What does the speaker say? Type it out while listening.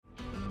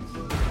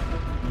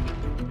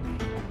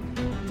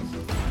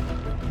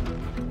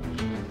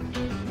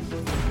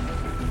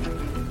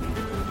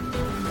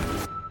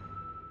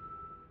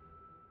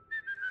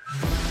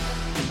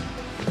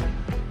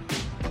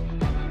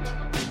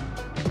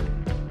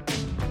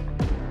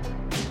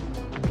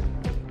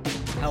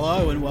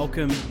Hello and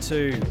welcome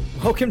to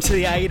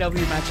the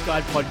AEW Match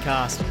Guide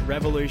podcast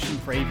Revolution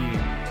preview.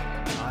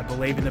 I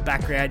believe in the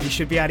background you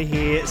should be able to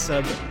hear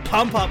some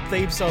pump up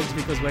theme songs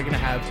because we're going to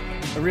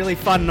have a really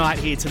fun night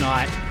here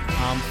tonight.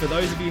 For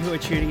those of you who are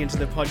tuning into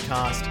the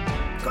podcast,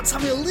 I've got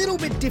something a little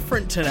bit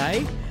different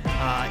today.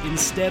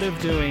 Instead of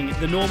doing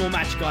the normal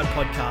Match Guide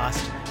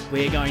podcast,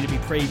 we're going to be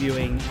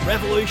previewing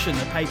Revolution,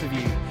 the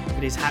pay-per-view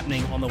that is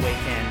happening on the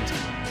weekend.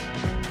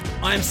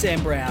 I'm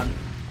Sam Brown,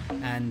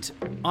 and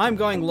I'm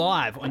going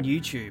live on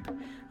YouTube.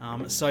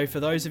 So for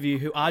those of you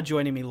who are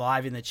joining me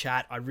live in the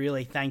chat, I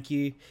really thank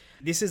you.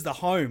 This is the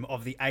home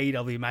of the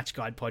AEW Match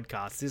Guide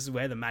podcast. This is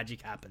where the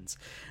magic happens.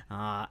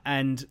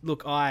 And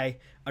look, I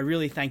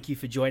really thank you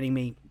for joining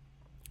me.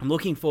 I'm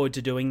looking forward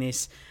to doing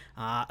this.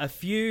 A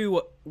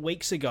few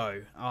weeks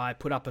ago, I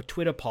put up a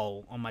Twitter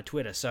poll on my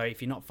Twitter. So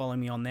if you're not following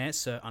me on there,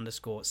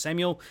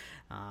 Sir_Samuel,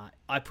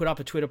 I put up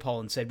a Twitter poll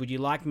and said, would you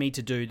like me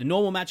to do the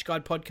normal Match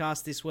Guide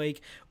podcast this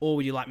week, or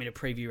would you like me to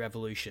preview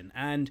Revolution?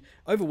 And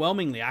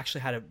overwhelmingly, I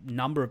actually had a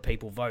number of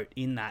people vote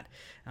in that,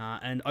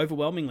 and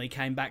overwhelmingly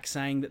came back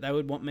saying that they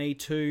would want me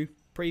to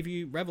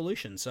preview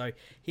Revolution. So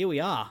here we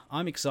are.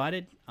 I'm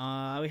excited.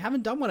 We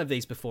haven't done one of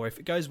these before. If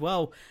it goes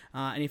well,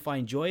 and if I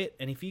enjoy it,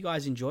 and if you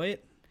guys enjoy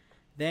it,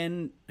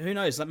 then who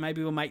knows,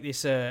 maybe we'll make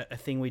this a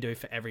thing we do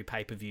for every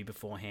pay-per-view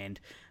beforehand.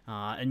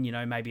 And, you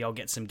know, maybe I'll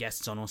get some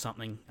guests on or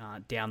something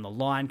down the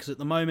line, because at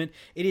the moment,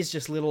 it is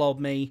just little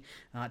old me.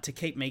 To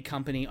keep me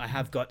company, I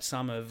have got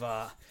some of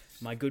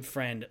my good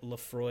friend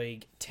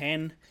Lafroig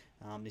 10.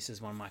 This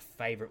is one of my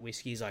favourite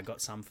whiskies. I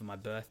got some for my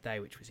birthday,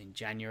 which was in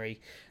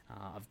January.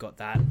 I've got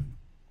that.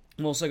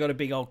 I've also got a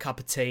big old cup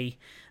of tea,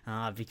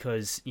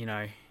 because, you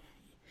know,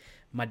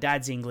 my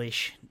dad's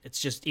English. It's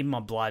just in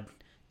my blood.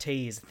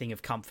 Tea is a thing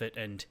of comfort,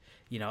 and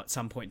you know, at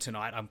some point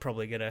tonight I'm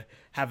probably going to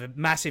have a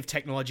massive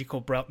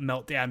technological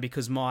meltdown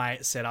because my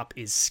setup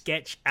is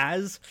sketch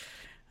as,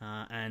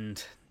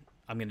 and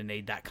I'm going to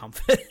need that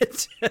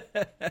comfort.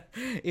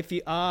 If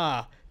you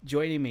are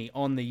joining me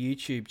on the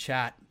YouTube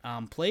chat,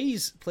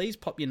 please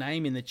pop your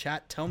name in the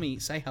chat. Tell me,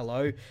 say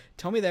hello.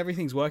 Tell me that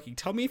everything's working.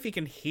 Tell me if you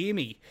can hear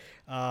me,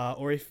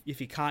 or if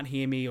you can't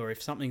hear me, or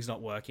if something's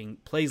not working.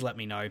 Please let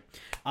me know.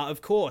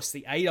 Of course,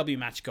 the AEW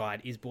Match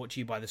Guide is brought to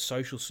you by the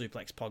Social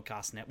Suplex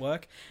Podcast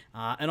Network,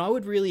 and I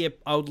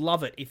would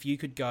love it if you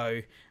could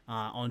go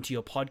onto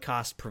your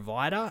podcast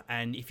provider,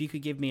 and if you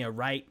could give me a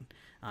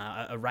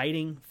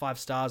rating, 5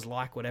 stars,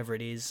 like whatever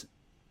it is.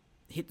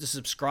 Hit the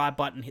subscribe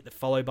button, hit the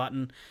follow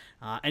button.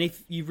 And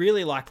if you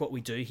really like what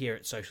we do here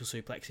at Social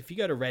Suplex, if you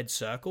go to Red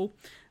Circle,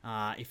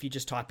 if you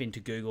just type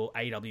into Google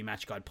AEW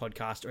Match Guide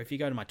Podcast, or if you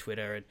go to my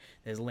Twitter, and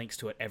there's links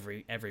to it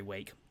every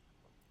week,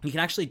 you can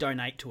actually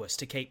donate to us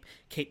to keep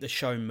the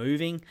show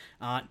moving.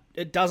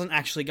 It doesn't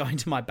actually go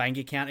into my bank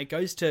account. It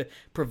goes to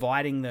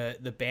providing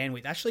the bandwidth.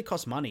 It actually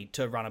costs money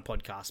to run a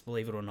podcast,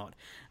 believe it or not.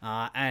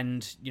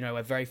 And, you know,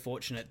 we're very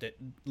fortunate that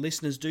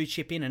listeners do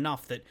chip in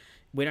enough that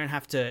we don't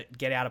have to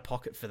get out of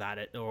pocket for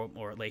that,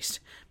 or at least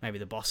maybe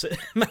the boss,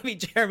 maybe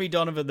Jeremy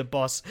Donovan, the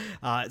boss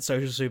at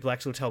Social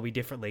Suplex, will tell me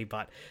differently.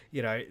 But,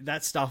 you know,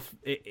 that stuff,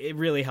 it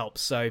really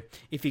helps. So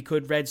if you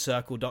could,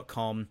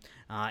 redcircle.com,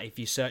 if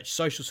you search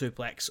Social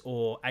Suplex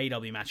or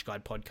AEW Match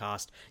Guide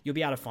Podcast, you'll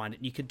be able to find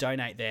it. You could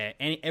donate there.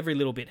 Every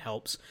little bit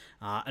helps.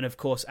 And of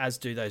course, as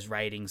do those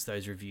ratings,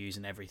 those reviews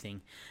and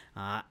everything.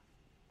 I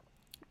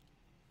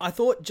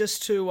thought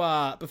just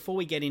to, before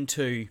we get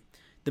into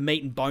the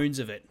meat and bones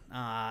of it,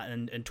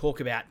 and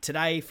talk about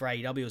today for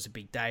AEW. It was a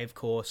big day, of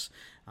course,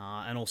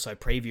 and also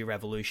preview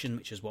Revolution,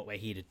 which is what we're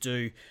here to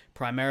do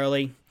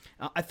primarily.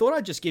 I thought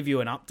I'd just give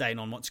you an update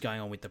on what's going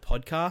on with the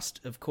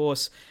podcast. Of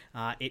course,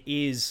 it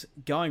is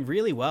going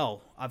really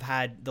well. I've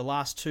had the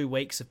last 2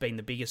 weeks have been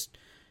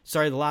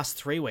the last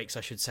 3 weeks,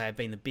 I should say, have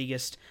been the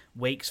biggest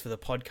weeks for the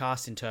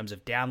podcast in terms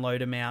of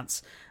download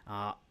amounts,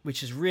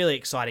 which is really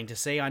exciting to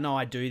see. I know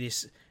I do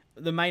this.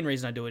 The main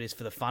reason I do it is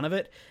for the fun of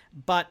it,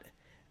 but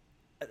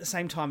at the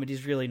same time, it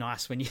is really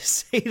nice when you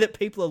see that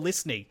people are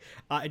listening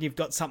and you've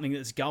got something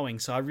that's going.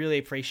 So I really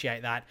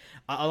appreciate that.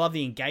 I love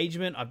the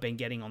engagement I've been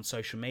getting on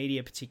social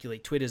media, particularly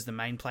Twitter's the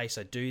main place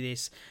I do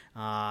this.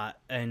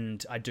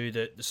 And I do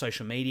the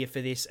social media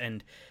for this,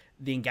 and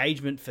the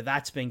engagement for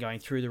that's been going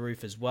through the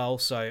roof as well.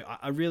 So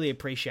I really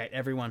appreciate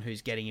everyone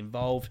who's getting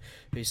involved,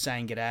 who's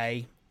saying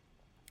g'day,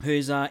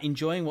 who's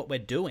enjoying what we're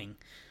doing.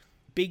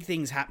 Big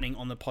things happening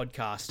on the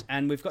podcast,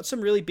 and we've got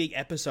some really big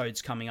episodes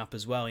coming up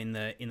as well in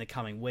the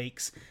coming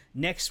weeks.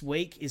 Next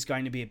week is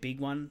going to be a big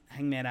one: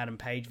 Hangman Adam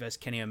Page versus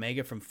Kenny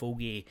Omega from Full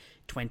Gear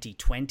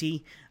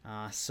 2020.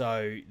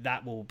 So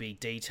that will be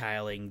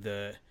detailing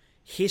the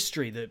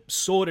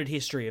sordid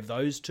history of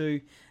those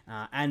two,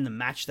 and the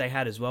match they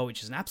had as well,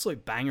 which is an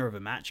absolute banger of a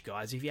match,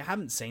 guys. If you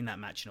haven't seen that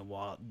match in a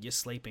while, you're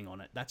sleeping on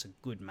it. That's a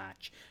good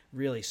match,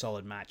 really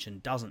solid match,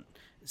 and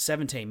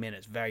 17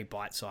 minutes, very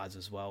bite-sized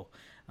as well.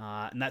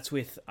 And that's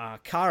with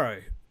Karo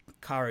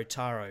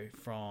Taro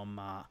from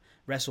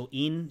Wrestle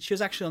In. She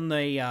was actually on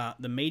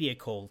the media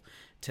call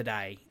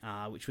today,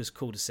 which was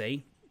cool to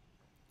see.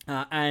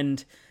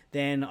 And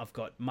then I've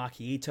got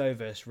Maki Ito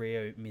versus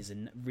Ryu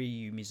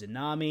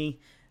Mizunami.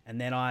 And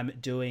then I'm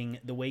doing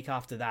the week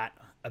after that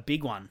a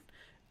big one.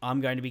 I'm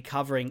going to be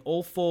covering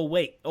all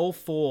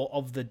four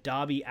of the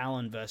Darby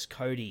Allin versus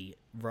Cody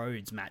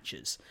Rhodes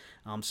matches.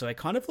 So we're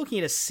kind of looking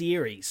at a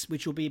series,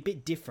 which will be a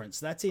bit different.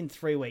 So that's in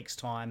 3 weeks'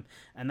 time,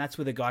 and that's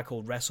with a guy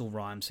called Wrestle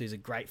Rhymes, who's a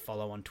great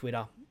follow on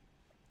Twitter.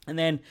 And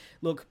then,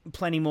 look,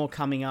 plenty more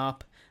coming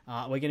up.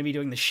 We're going to be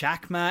doing the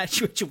Shaq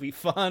match, which will be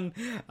fun.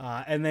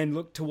 And then,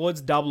 look,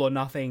 towards Double or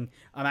Nothing,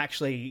 I'm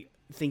actually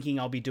thinking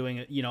I'll be doing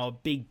a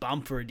big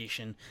bumper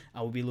edition.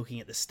 I will be looking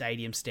at the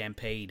Stadium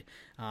Stampede.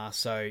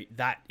 So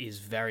that is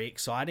very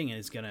exciting, and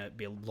it's going to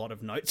be a lot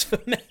of notes for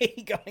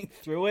me going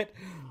through it.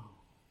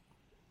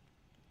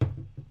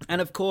 And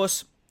of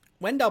course,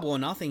 when Double or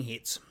Nothing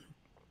hits,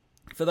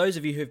 for those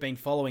of you who've been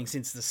following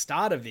since the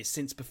start of this,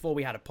 since before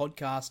we had a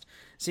podcast,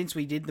 since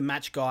we did the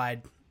match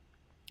guide,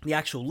 the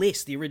actual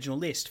list, the original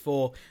list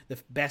for the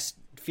best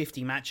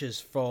 50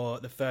 matches for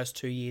the first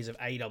 2 years of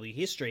AEW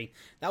history,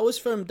 that was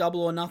from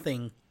Double or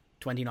Nothing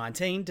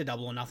 2019 to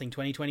Double or Nothing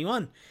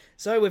 2021.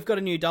 So we've got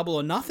a new Double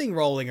or Nothing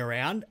rolling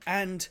around,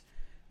 and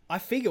I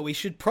figure we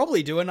should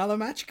probably do another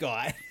match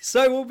guide.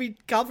 So we'll be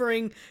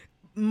covering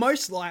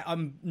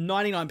I'm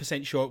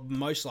 99% sure it will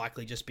most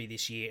likely just be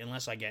this year,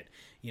 unless I get,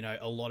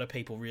 a lot of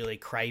people really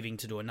craving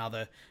to do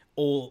another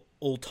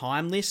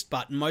all-time list,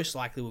 but most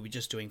likely we'll be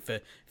just doing for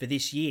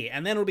this year.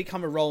 And then it'll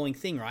become a rolling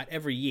thing, right?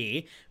 Every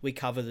year we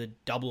cover the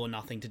Double or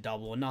Nothing to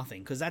Double or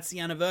Nothing, because that's the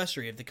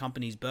anniversary of the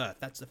company's birth.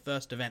 That's the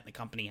first event the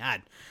company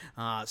had.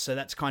 So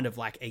that's kind of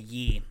like a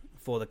year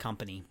for the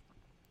company.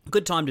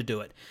 Good time to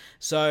do it.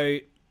 So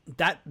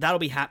that'll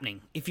be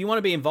happening. If you want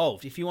to be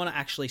involved, if you want to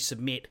actually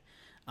submit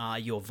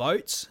your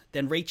votes,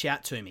 then reach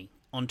out to me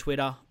on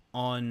Twitter,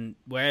 on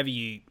wherever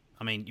you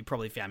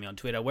probably found me on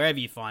Twitter, wherever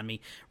you find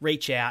me,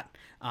 reach out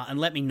and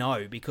let me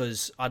know,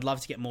 because I'd love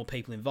to get more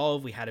people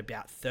involved. We had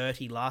about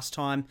 30 last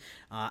time,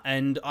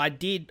 and I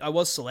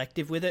was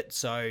selective with it,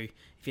 so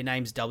if your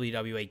name's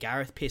WWE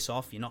Gareth, piss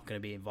off, you're not going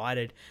to be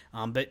invited.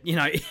 But,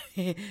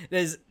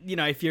 there's,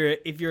 if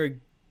you're a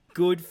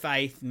good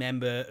faith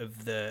member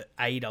of the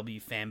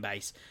AEW fan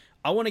base,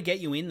 I want to get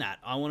you in that.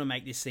 I want to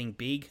make this thing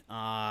big,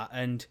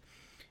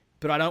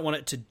 but I don't want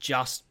it to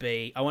just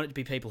be... I want it to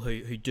be people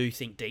who do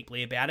think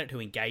deeply about it, who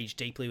engage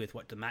deeply with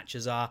what the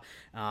matches are.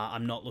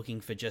 I'm not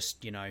looking for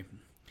just,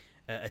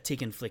 a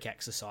tick and flick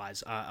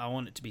exercise. I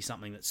want it to be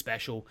something that's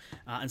special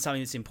and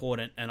something that's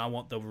important, and I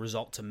want the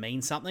result to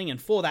mean something. And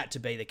for that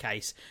to be the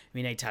case,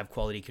 we need to have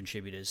quality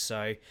contributors.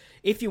 So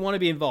if you want to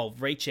be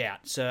involved, reach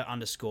out,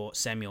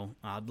 Sir_Samuel.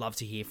 I'd love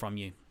to hear from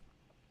you.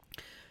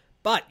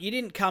 But you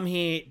didn't come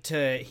here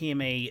to hear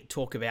me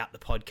talk about the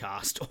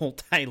podcast all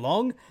day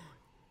long,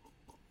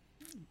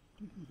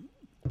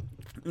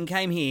 and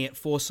came here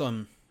for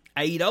some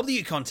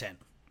AEW content.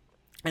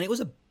 And it was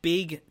a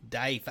big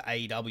day for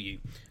AEW.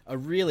 A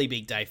really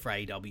big day for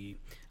AEW.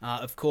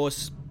 Of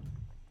course,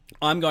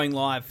 I'm going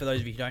live. For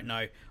those of you who don't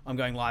know, I'm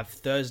going live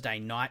Thursday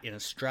night in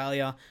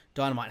Australia.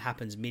 Dynamite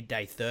happens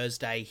midday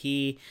Thursday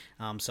here.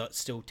 So it's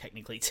still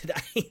technically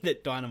today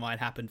that Dynamite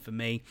happened for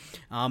me.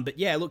 But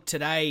yeah, look,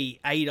 today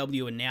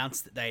AEW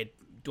announced that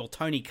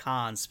Tony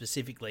Khan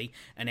specifically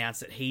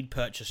announced that he'd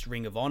purchased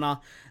Ring of Honor.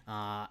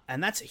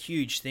 And that's a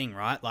huge thing,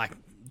 right? Like,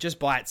 just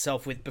by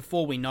itself,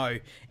 before we know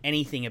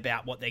anything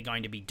about what they're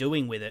going to be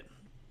doing with it,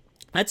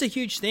 that's a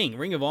huge thing.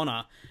 Ring of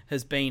Honor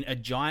has been a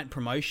giant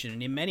promotion,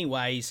 and in many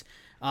ways,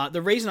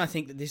 the reason I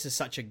think that this is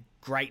such a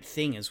great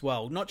thing as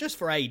well, not just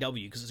for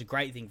AEW, because it's a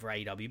great thing for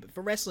AEW, but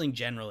for wrestling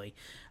generally,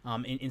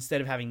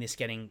 instead of having this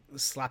getting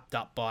slapped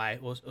up by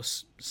or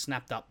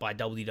snapped up by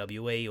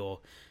WWE or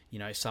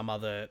some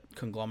other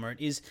conglomerate,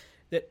 is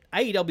that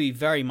AEW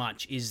very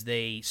much is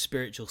the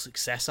spiritual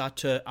successor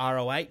to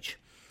ROH.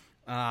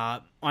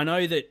 I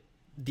know that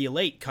the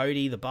Elite,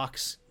 Cody, the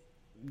Bucks,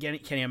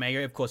 Kenny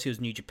Omega, of course he was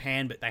New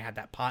Japan, but they had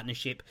that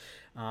partnership.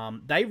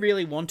 They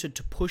really wanted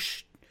to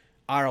push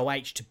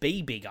ROH to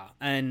be bigger,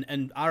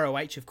 and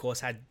ROH of course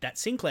had that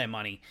Sinclair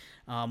money,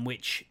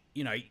 which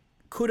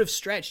could have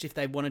stretched if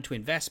they wanted to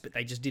invest, but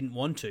they just didn't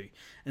want to.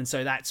 And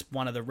so that's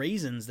one of the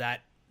reasons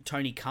that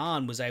Tony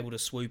Khan was able to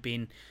swoop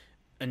in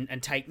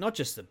and take not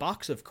just the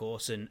Bucks, of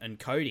course, and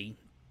Cody,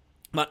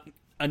 but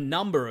a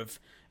number of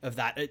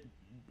that.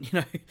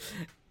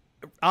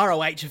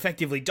 ROH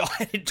effectively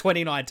died in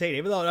 2019,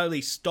 even though it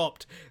only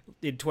stopped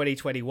in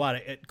 2021.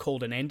 It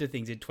called an end to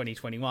things in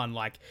 2021.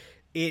 Like,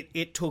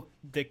 it took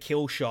the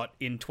kill shot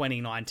in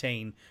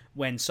 2019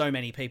 when so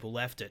many people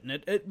left it, and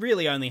it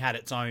really only had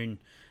its own,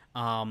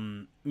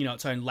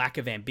 its own lack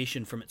of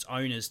ambition from its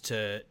owners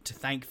to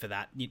thank for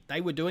that.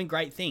 They were doing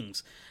great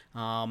things,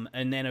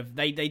 and then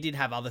they did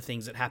have other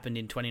things that happened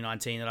in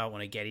 2019 that I don't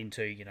want to get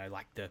into.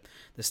 Like the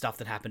stuff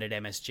that happened at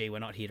MSG. We're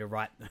not here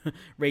to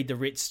read the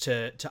writs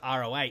to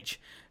ROH.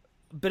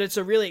 But it's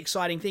a really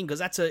exciting thing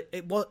because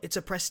it's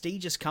a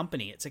prestigious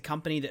company. It's a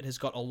company that has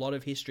got a lot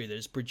of history, that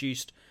has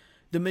produced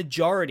the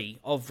majority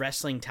of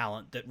wrestling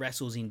talent that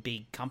wrestles in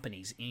big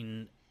companies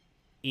in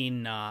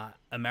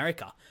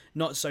America.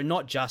 Not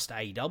just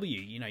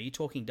AEW. You're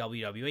talking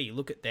WWE. You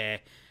look at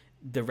their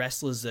the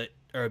wrestlers that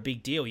are a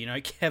big deal. You know,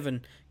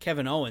 Kevin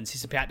Owens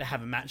is about to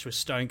have a match with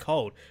Stone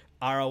Cold,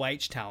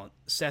 ROH talent.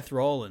 Seth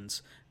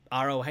Rollins,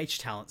 ROH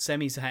talent.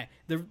 Sami Zayn.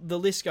 The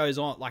list goes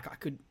on. Like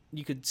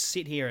you could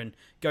sit here and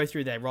go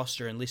through their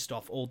roster and list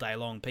off all day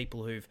long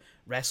people who've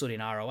wrestled in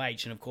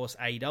ROH, and of course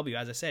AEW.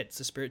 As I said, it's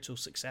the spiritual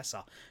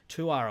successor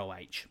to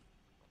ROH.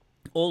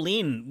 All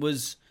In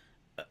was,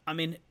 I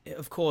mean,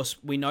 of course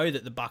we know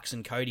that the Bucks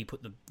and Cody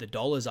put the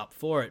dollars up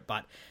for it,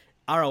 but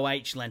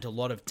ROH lent a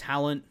lot of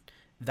talent.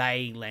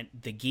 They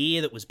lent the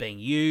gear that was being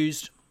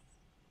used.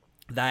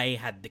 They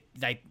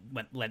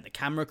lent the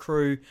camera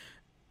crew.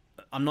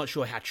 I'm not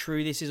sure how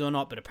true this is or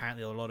not, but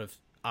apparently a lot of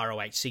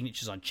ROH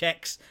signatures on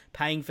checks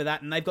paying for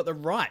that, and they've got the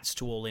rights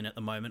to All In at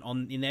the moment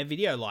in their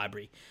video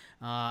library.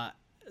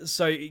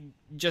 So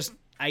just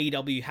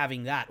AEW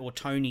having that, or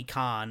Tony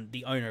Khan,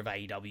 the owner of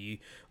AEW,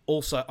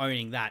 also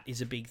owning that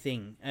is a big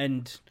thing.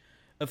 And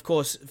of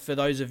course, for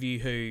those of you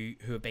who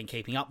have been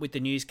keeping up with the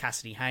news,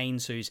 Cassidy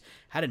Haynes, who's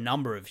had a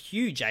number of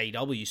huge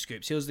AEW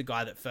scoops, he was the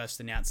guy that first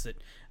announced that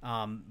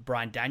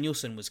Bryan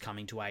Danielson was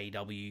coming to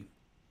AEW.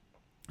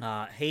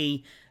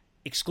 He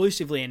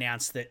exclusively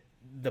announced that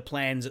the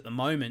plans at the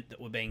moment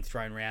that were being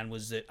thrown around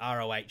was that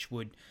ROH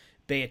would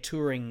be a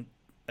touring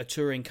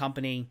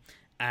company,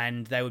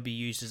 and they would be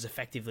used as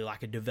effectively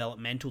like a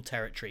developmental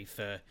territory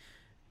for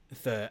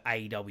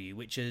AEW,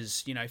 which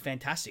is, you know,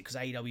 fantastic because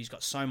AEW's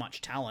got so much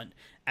talent,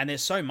 and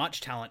there's so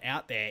much talent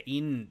out there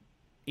in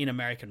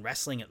American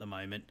wrestling at the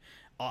moment.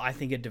 I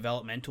think a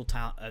developmental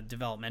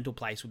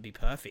place would be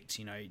perfect.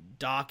 You know,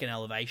 Dark and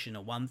Elevation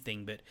are one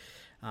thing, but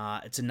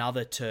it's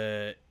another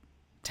to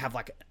have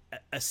like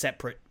a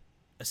separate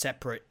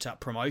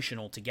promotion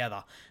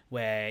altogether,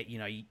 where, you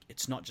know,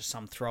 it's not just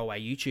some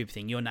throwaway YouTube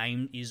thing. Your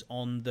name is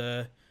on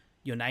the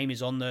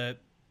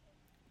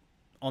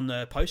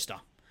poster,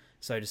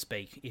 so to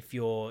speak. If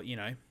you're, you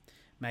know,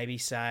 maybe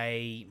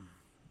say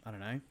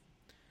Alan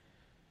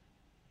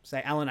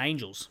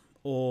Angels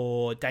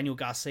or Daniel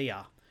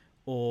Garcia,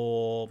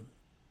 or,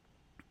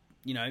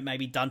 you know,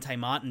 maybe Dante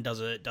Martin does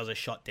a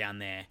shot down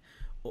there,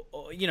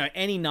 or you know,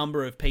 any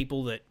number of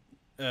people that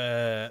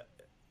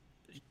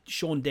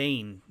Sean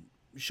Dean,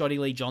 Shoddy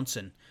Lee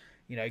Johnson,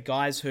 you know,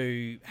 guys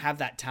who have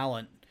that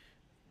talent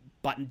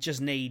but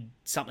just need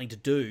something to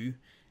do,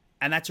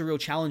 and that's a real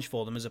challenge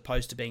for them, as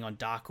opposed to being on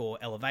Dark or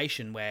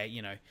Elevation, where,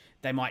 you know,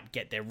 they might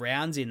get their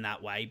rounds in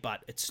that way,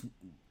 but it's,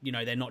 you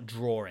know, they're not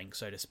drawing,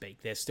 so to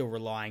speak. They're still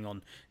relying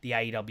on the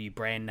AEW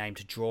brand name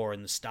to draw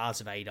and the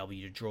stars of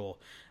AEW to draw.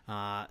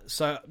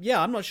 So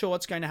yeah, I'm not sure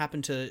what's going to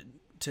happen to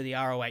the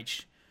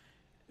ROH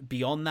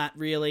beyond that,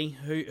 really.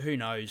 Who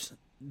knows?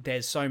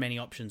 There's so many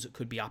options that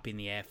could be up in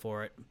the air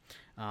for it.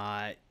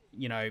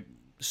 You know,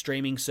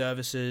 streaming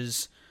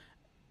services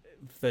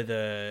for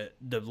the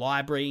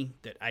library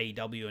that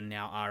AEW and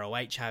now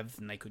ROH have,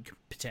 and they could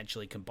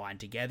potentially combine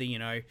together. You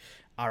know,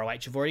 ROH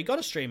have already got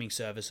a streaming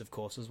service, of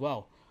course, as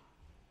well.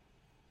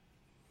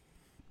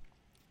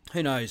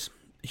 Who knows?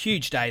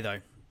 Huge day, though.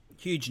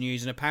 Huge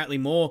news, and apparently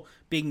more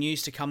big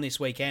news to come this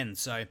weekend,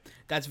 so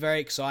that's very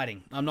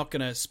exciting. I'm not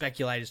going to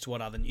speculate as to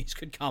what other news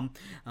could come.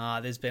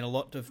 There's been a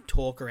lot of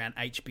talk around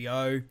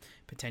HBO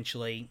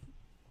potentially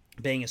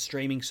being a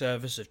streaming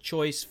service of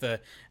choice for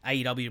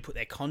AEW to put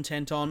their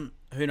content on.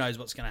 Who knows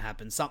what's going to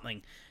happen?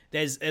 Something.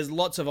 There's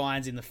lots of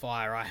irons in the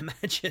fire, I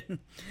imagine.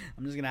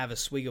 I'm just going to have a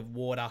swig of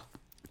water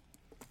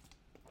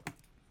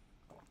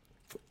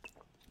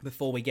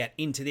before we get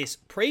into this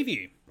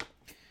preview.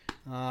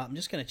 I'm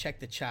just going to check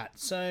the chat.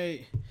 So,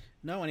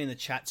 no one in the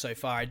chat so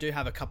far. I do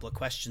have a couple of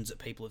questions that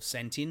people have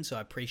sent in, so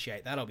I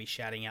appreciate that. I'll be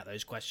shouting out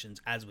those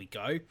questions as we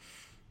go.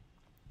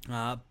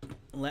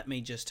 Let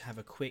me just have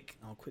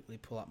I'll quickly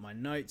pull up my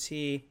notes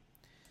here.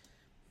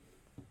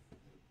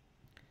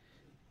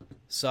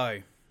 So,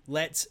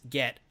 let's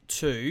get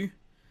to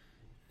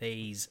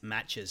these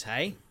matches,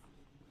 hey?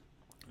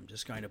 I'm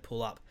just going to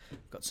pull up.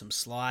 Got some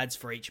slides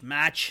for each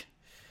match.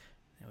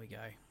 There we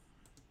go.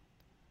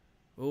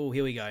 Oh,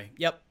 here we go.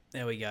 Yep,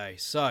 there we go.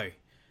 So,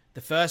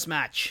 the first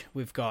match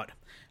we've got,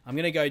 I'm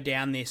going to go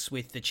down this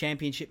with the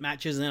championship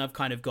matches, and then I've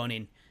kind of gone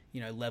in,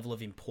 you know, level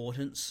of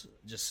importance.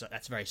 Just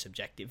that's very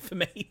subjective for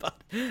me.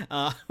 But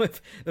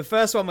with the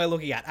first one we're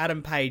looking at,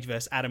 Adam Page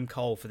versus Adam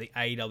Cole for the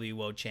AEW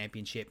World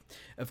Championship.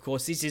 Of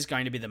course, this is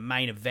going to be the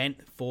main event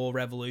for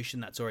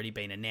Revolution. That's already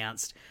been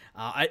announced.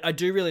 I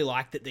do really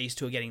like that these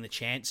two are getting the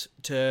chance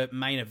to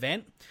main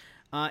event.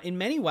 In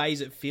many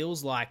ways, it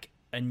feels like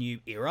a new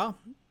era.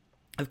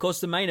 Of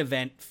course, the main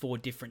event for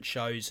different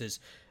shows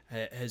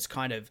has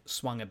kind of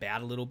swung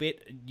about a little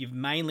bit. You've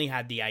mainly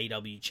had the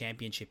AEW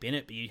Championship in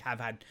it, but you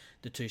have had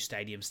the two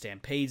Stadium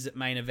Stampedes that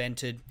main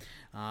evented.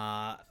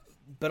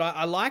 But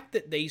I like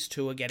that these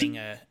two are getting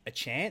a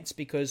chance,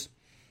 because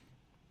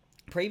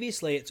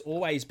previously it's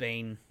always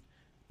been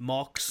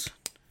Mox,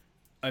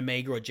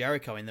 Omega, or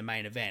Jericho in the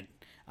main event.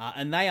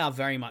 And they are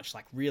very much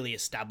like really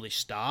established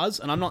stars.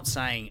 And I'm not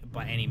saying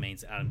by any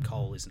means that Adam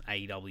Cole is an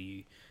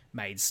AEW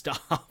made star,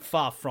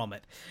 far from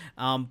it.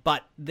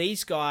 But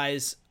these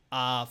guys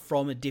are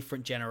from a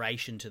different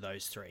generation to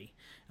those three.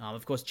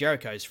 Of course,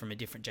 Jericho's from a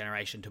different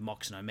generation to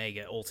Mox and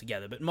Omega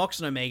altogether, but Mox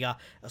and Omega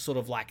are sort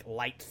of like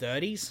late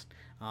 30s.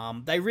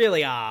 They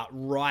really are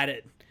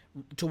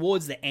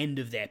towards the end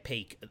of their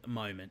peak at the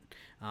moment,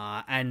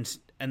 and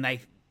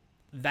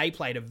they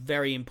played a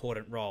very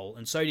important role,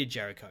 and so did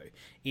Jericho,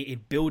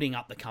 in building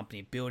up the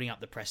company, building up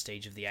the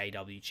prestige of the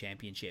AEW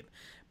Championship.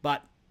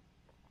 But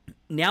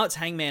now it's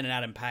Hangman and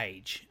Adam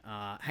Page.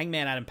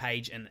 Hangman, Adam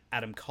Page, and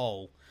Adam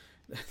Cole.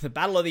 The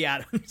Battle of the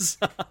Atoms.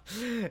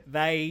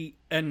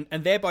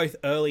 They're both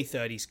early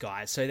 30s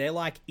guys, so they're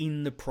like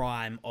in the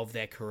prime of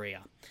their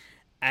career.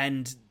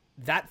 And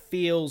that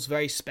feels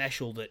very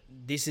special that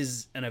this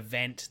is an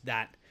event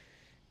that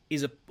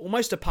is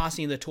almost a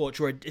passing of the torch,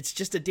 or it's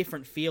just a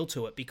different feel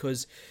to it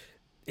because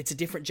it's a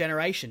different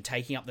generation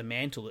taking up the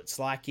mantle. It's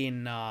like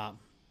in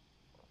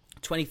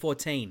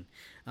 2014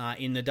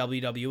 in the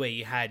WWE,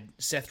 you had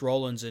Seth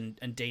Rollins and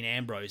Dean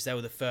Ambrose. They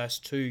were the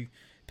first two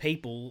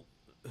stars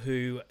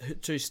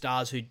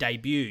who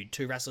debuted,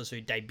 two wrestlers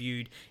who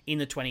debuted in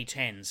the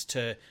 2010s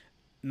to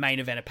main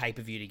event a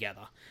pay-per-view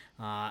together.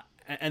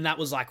 And that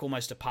was like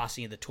almost a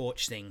passing of the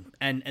torch thing.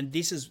 And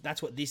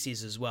that's what this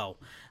is as well.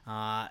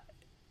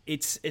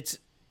 It's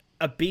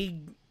a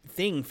big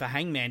thing for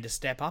Hangman to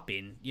step up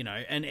in,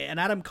 and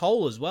Adam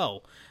Cole as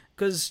well.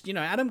 Because,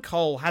 Adam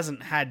Cole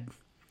hasn't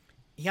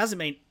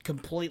been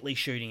completely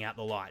shooting out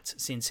the lights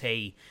since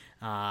he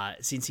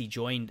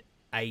joined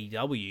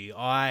AEW.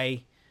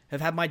 I have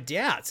had my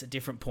doubts at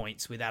different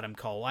points with Adam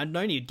Cole. I've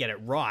known he'd get it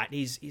right.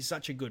 He's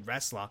such a good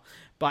wrestler,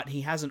 but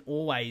he hasn't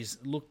always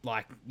looked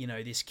like,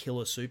 this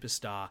killer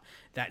superstar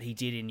that he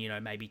did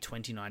in, maybe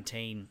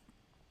 2019,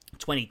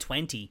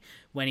 2020,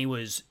 when he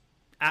was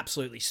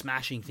absolutely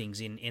smashing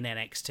things in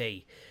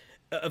NXT.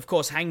 Of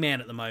course, Hangman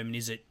at the moment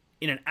is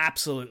in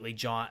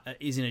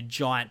a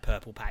giant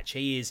purple patch.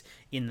 He is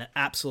in the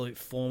absolute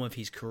form of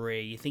his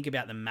career. You think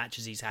about the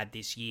matches he's had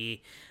this year.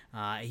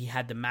 He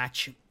had the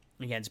match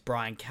against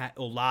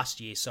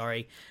last year,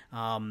 sorry.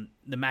 The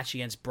match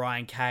against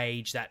Brian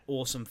Cage, that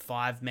awesome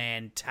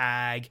 5-man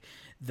tag,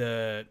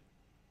 the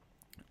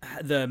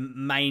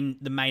main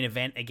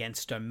event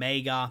against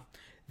Omega,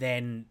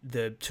 then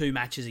the 2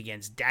 matches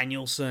against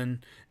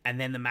Danielson, and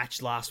then the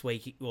match last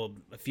week, or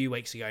a few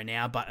weeks ago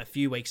now, but a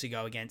few weeks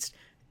ago against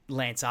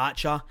Lance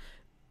Archer.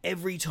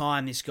 Every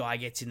time this guy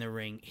gets in the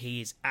ring,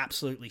 he is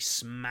absolutely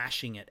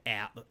smashing it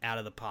out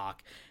of the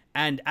park.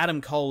 And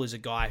Adam Cole is a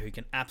guy who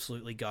can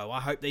absolutely go. I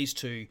hope these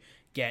two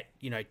get,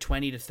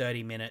 20 to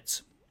 30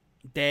 minutes.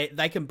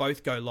 They can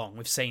both go long.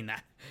 We've seen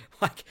that.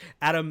 Like,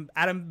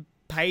 Adam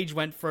Page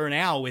went for an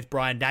hour with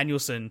Bryan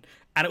Danielson,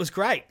 and it was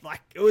great. Like,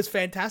 it was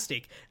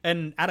fantastic.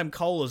 And Adam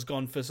Cole has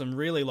gone for some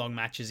really long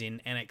matches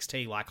in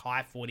NXT, like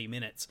high 40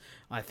 minutes,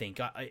 I think.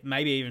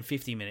 Maybe even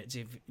 50 minutes.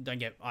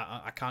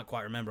 I can't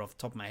quite remember off the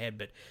top of my head,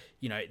 but,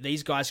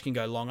 these guys can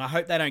go long. I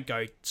hope they don't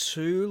go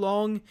too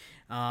long.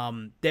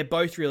 They're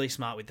both really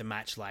smart with the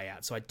match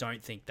layout, so I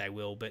don't think they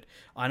will. But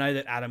I know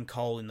that Adam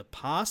Cole in the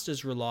past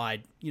has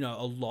relied, a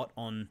lot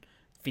on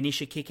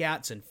finisher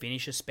kickouts and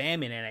finisher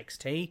spam in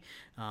NXT.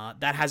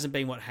 That hasn't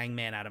been what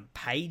Hangman Adam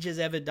Page has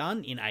ever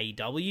done in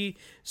AEW.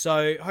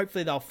 So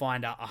hopefully they'll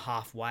find a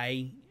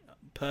halfway.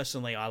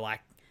 Personally, I like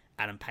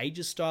Adam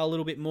Page's style a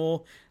little bit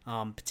more.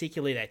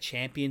 Particularly their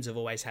champions have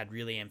always had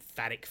really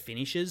emphatic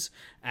finishes,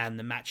 and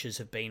the matches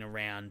have been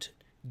around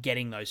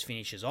getting those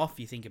finishes off.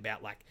 You think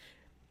about like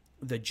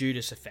the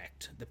Judas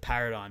Effect, the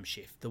Paradigm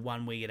Shift, the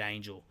One-Winged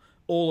Angel.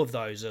 All of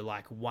those are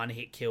like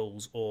one-hit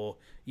kills, or,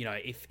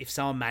 if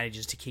someone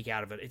manages to kick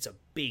out of it, it's a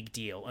big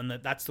deal. And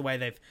that's the way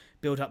they've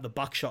built up the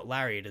Buckshot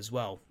Lariat as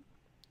well.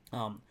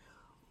 And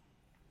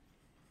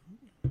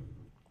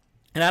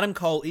Adam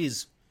Cole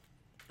is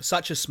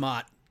such a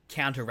smart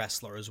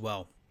counter-wrestler as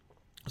well.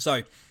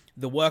 So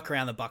the work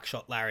around the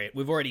Buckshot Lariat,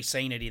 we've already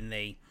seen it in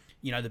the,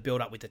 the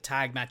build-up with the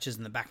tag matches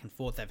and the back and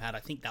forth they've had. I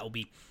think that will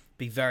be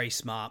very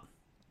smart.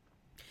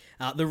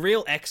 The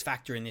real X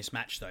factor in this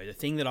match, though, the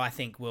thing that I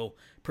think will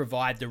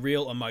provide the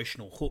real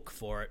emotional hook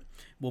for it,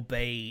 will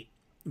be,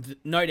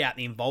 no doubt,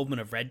 the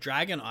involvement of Red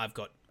Dragon. I've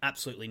got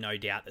absolutely no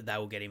doubt that they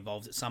will get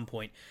involved at some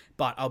point,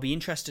 but I'll be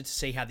interested to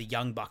see how the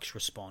Young Bucks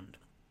respond.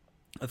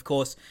 Of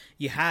course,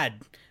 you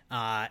had,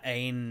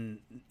 in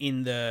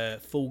the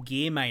Full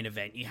Gear main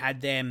event, you had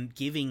them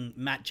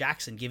Matt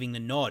Jackson giving the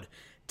nod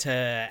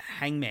to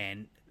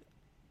Hangman,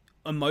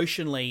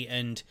 emotionally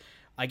and,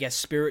 I guess,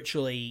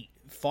 spiritually,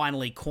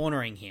 finally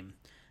cornering him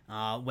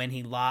when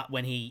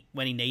he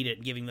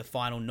needed, giving the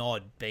final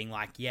nod, being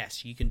like,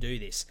 yes, you can do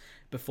this,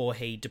 before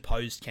he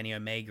deposed Kenny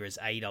Omega as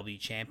AEW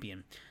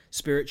champion,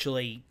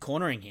 spiritually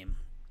cornering him.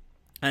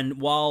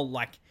 And while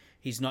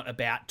he's not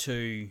about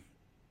to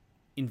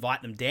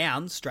invite them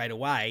down straight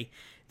away,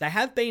 they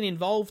have been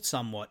involved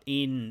somewhat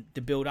in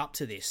the build up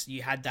to this.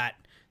 You had that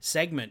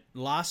segment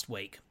last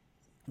week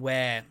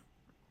where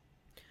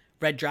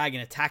Red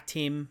Dragon attacked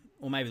him,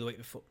 or maybe the week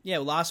before. Yeah,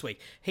 last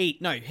week. He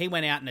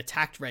went out and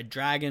attacked Red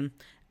Dragon,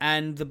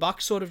 and the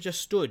Bucks sort of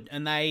just stood,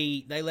 and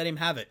they let him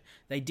have it.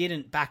 They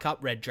didn't back up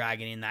Red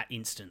Dragon in that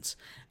instance.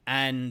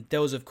 And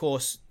there was, of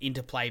course,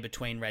 interplay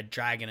between Red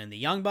Dragon and the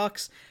Young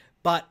Bucks,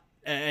 but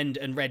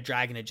and Red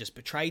Dragon had just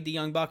betrayed the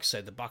Young Bucks,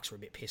 so the Bucks were a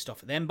bit pissed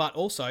off at them. But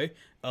also,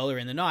 earlier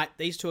in the night,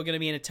 these two are going to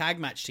be in a tag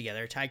match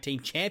together, a tag team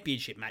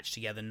championship match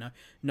together,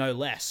 no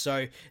less.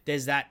 So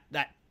there's that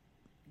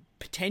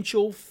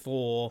potential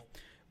for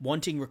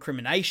wanting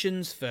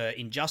recriminations for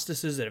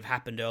injustices that have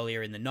happened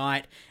earlier in the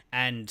night,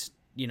 and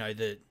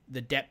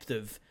the depth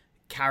of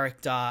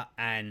character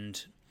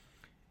and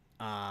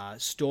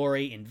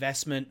story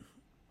investment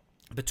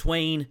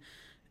between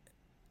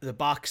the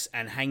Bucks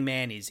and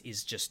Hangman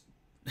is just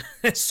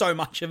there's so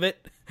much of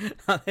it.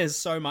 There's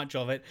so much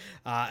of it,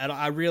 and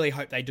I really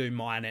hope they do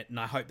mine it, and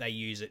I hope they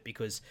use it,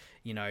 because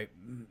you're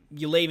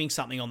leaving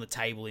something on the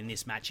table in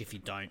this match if you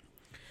don't.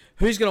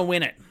 Who's going to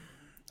win it?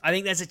 I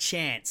think there's a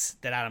chance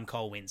that Adam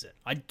Cole wins it.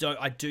 I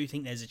do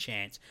think there's a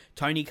chance.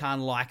 Tony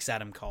Khan likes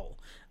Adam Cole.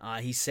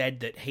 He said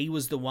that he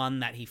was the one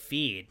that he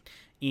feared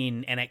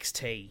in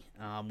NXT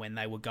when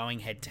they were going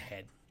head to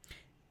head.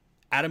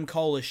 Adam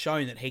Cole has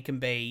shown that he can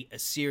be a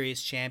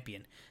serious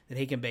champion, that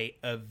he can be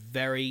a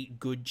very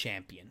good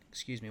champion.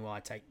 Excuse me while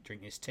I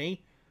drink this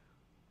tea.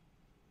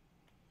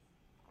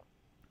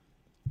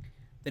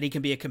 That he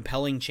can be a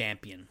compelling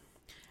champion.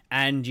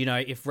 And,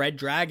 if Red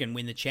Dragon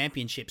win the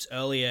championships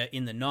earlier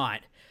in the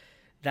night,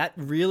 that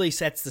really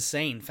sets the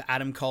scene for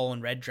Adam Cole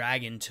and Red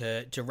Dragon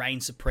to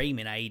reign supreme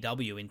in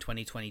AEW in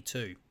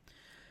 2022.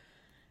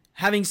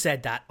 Having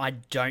said that, I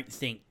don't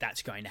think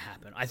that's going to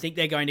happen. I think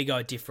they're going to go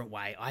a different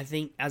way. I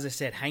think, as I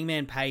said,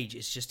 Hangman Page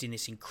is just in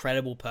this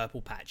incredible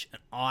purple patch,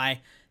 and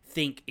I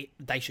think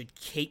they should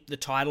keep the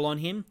title on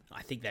him.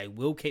 I think they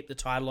will keep the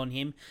title on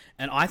him,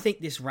 and I think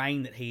this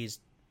reign that he is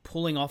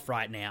pulling off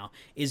right now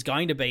is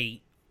going to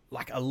be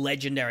like a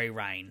legendary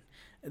reign.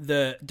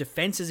 The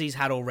defenses he's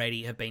had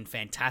already have been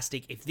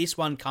fantastic. If this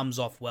one comes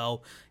off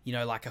well,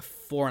 like a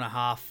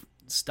 4.5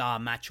 star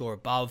match or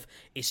above,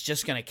 it's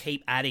just going to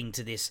keep adding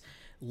to this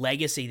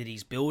legacy that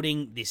he's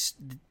building, this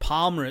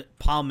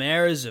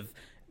palmares of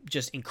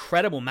just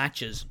incredible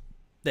matches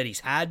that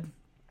he's had.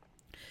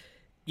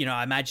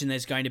 I imagine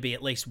there's going to be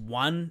at least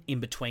one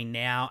in between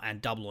now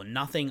and Double or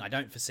Nothing. I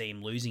don't foresee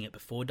him losing it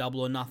before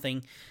Double or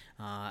Nothing.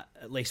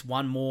 At least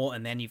one more,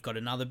 and then you've got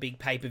another big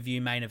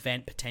pay-per-view main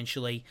event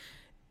potentially.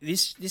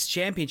 This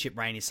championship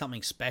reign is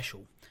something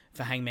special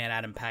for Hangman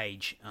Adam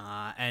Page,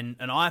 and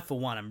I, for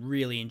one, am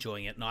really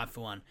enjoying it, and I,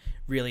 for one,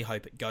 really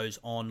hope it goes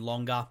on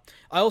longer.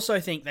 I also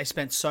think they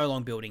spent so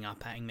long building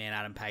up Hangman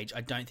Adam Page,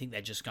 I don't think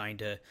they're just going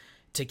to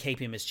keep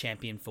him as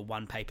champion for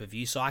one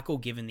pay-per-view cycle,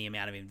 given the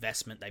amount of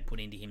investment they put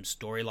into him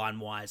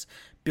storyline-wise,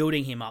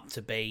 building him up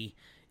to be,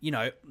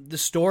 the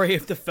story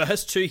of the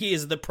first 2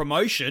 years of the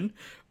promotion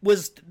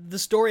was the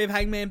story of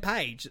Hangman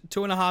Page.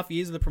 2.5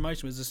 years of the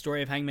promotion was the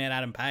story of Hangman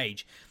Adam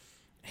Page.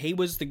 He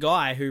was the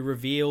guy who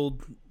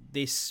revealed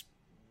that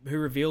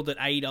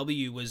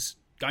AEW was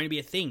going to be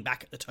a thing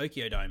back at the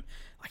Tokyo Dome.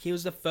 Like, he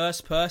was the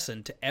first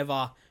person to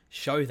ever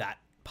show that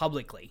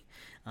publicly.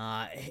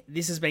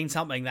 This has been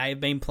something they have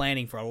been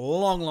planning for a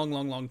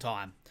long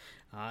time.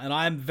 And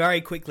I am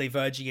very quickly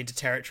verging into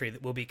territory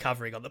that we'll be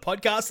covering on the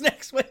podcast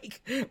next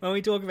week when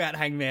we talk about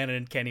Hangman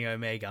and Kenny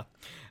Omega.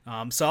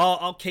 So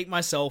I'll keep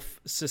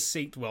myself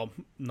succinct. Well,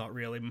 not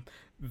really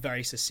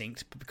very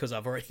succinct, because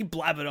I've already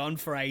blabbered on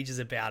for ages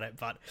about it,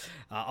 but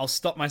I'll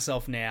stop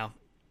myself now.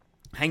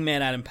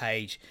 Hangman Adam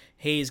Page,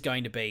 he is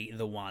going to be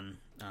the one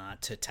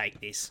to take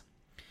this.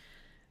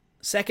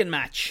 Second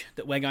match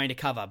that we're going to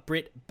cover,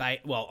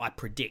 I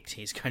predict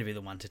he's going to be the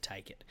one to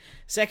take it.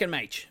 Second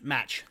match,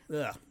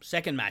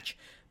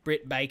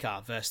 Britt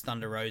Baker versus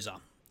Thunder Rosa.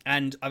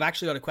 And I've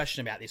actually got a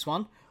question about this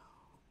one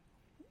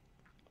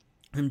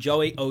from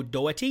Joey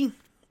O'Doherty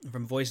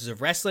from Voices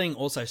of Wrestling,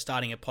 also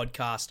starting a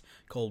podcast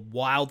called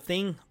Wild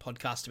Thing, a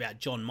podcast about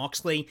Jon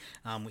Moxley,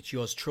 which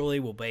yours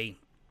truly will be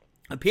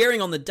appearing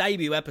on the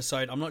debut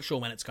episode. I'm not sure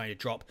when it's going to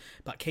drop,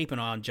 but keep an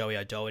eye on Joey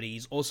O'Doherty.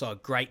 He's also a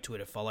great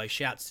Twitter follow.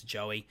 Shouts to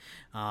Joey.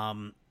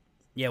 Him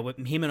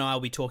and I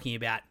will be talking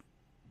about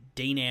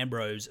Dean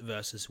Ambrose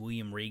versus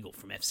William Regal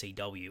from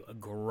FCW. A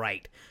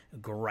great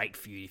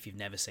feud if you've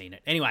never seen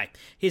it. Anyway,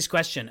 here's a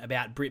question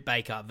about Britt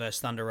Baker versus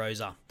Thunder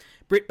Rosa.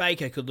 Britt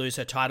Baker could lose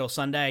her title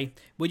Sunday.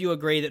 Would you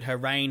agree that her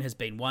reign has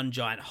been one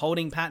giant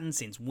holding pattern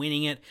since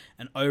winning it,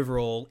 and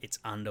overall it's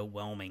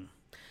underwhelming?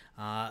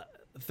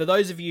 For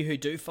those of you who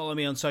do follow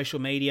me on social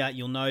media,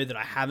 you'll know that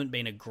I haven't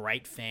been a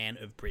great fan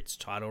of Britt's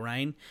title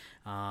reign.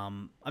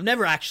 I've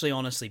never actually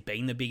honestly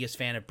been the biggest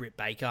fan of Britt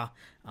Baker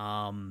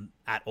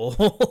at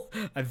all.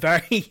 I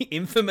very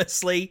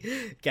infamously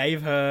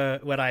gave her,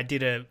 when I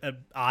did an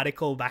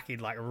article back in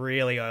like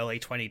really early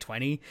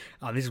 2020,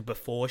 this was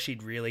before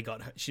she'd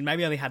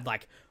maybe only had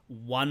like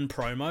one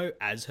promo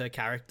as her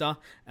character,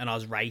 and I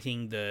was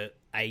rating the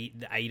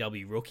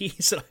AEW rookie,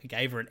 so I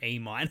gave her an E-.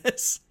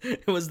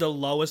 It was the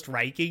lowest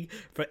ranking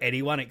for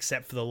anyone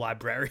except for the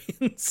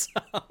librarians.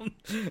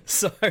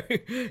 That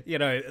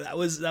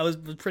was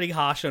pretty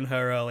harsh on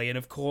her early, and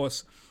of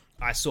course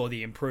I saw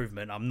the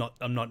improvement. I'm not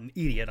an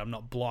idiot. I'm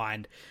not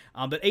blind.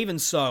 But even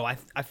so, I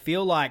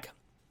feel like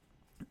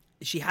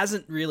she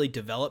hasn't really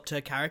developed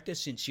her character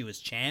since she was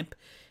champ.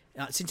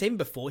 Since even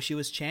before she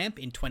was champ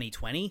in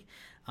 2020.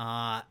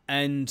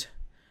 And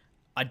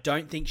I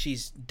don't think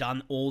she's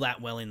done all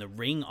that well in the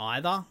ring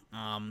either.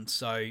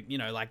 So, you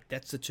know, like,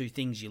 that's the two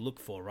things you look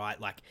for, right?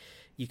 Like,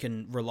 you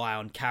can rely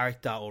on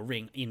character or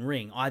ring.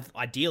 I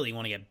ideally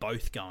want to get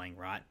both going,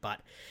 right?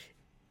 But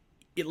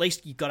at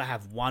least you've got to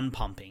have one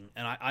pumping.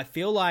 And I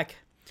feel like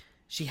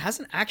she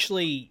hasn't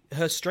actually...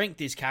 Her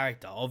strength is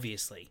character,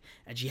 obviously.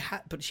 And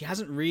but she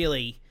hasn't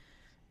really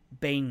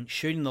been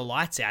shooting the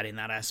lights out in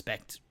that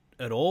aspect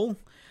at all.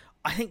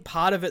 I think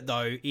part of it,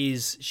 though,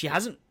 is she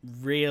hasn't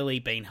really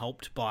been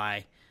helped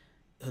by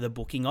the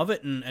booking of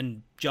it,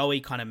 and Joey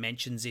kind of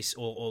mentions this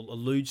or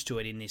alludes to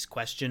it in this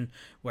question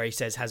where he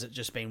says, has it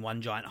just been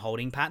one giant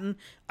holding pattern?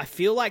 I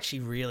feel like she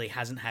really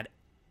hasn't had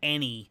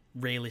any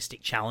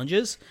realistic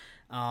challenges.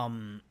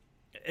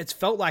 It's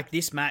felt like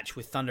this match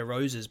with Thunder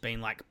Rosa's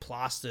been like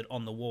plastered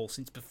on the wall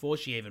since before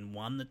she even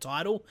won the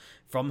title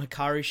from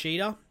Hikaru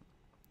Shida.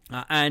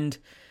 And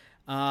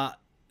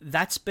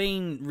that's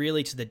been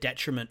really to the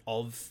detriment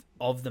of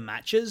the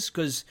matches,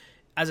 because,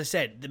 as I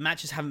said, the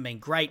matches haven't been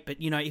great,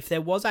 but, you know, if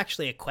there was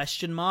actually a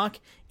question mark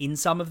in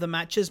some of the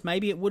matches,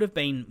 maybe it would have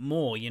been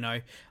more, you know.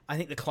 I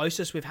think the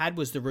closest we've had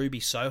was the Ruby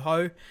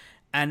Soho,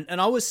 and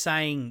I was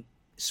saying,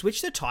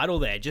 switch the title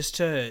there just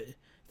to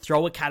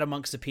throw a cat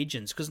amongst the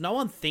pigeons, because no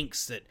one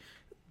thinks that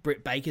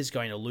Britt Baker's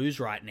going to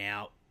lose right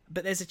now,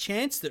 but there's a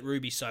chance that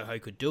Ruby Soho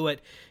could do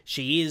it.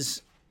 She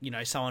is, you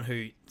know, someone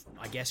who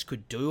I guess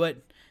could do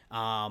it.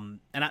 And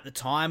at the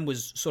time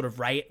was sort of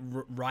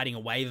riding a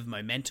wave of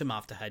momentum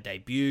after her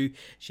debut.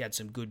 She had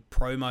some good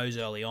promos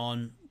early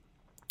on.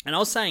 And I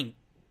was saying,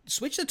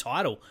 switch the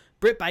title.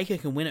 Britt Baker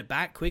can win it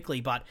back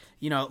quickly, but,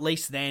 you know, at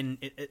least then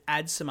it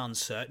adds some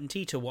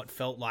uncertainty to what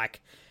felt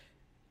like,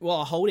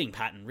 well, a holding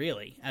pattern,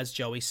 really, as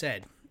Joey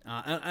said.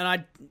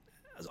 And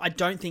I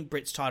don't think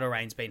Britt's title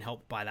reign's been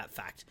helped by that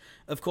fact.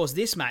 Of course,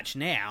 this match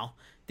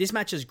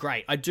is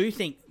great. I do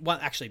think, well,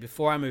 actually,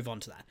 before I move on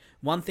to that,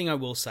 one thing I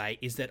will say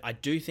is that I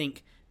do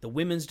think the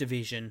women's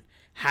division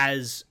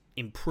has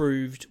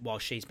improved while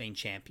she's been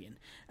champion.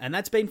 And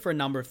that's been for a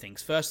number of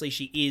things. Firstly,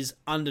 she is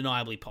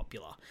undeniably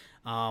popular.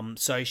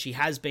 So she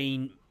has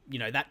been, you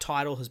know, that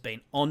title has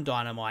been on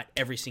Dynamite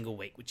every single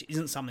week, which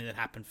isn't something that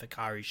happened for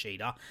Hikaru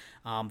Shida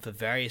for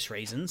various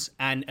reasons.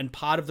 And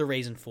part of the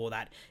reason for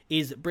that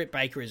is that Britt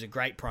Baker is a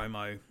great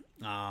promo.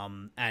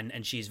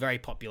 And she's very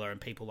popular and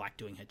people like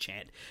doing her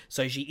chant.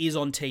 So she is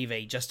on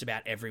TV just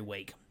about every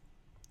week.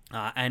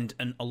 And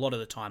a lot of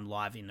the time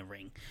live in the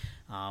ring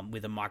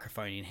with a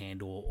microphone in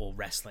hand or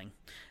wrestling.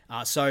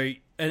 So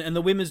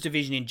the women's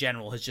division in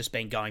general has just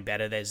been going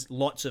better. There's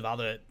lots of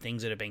other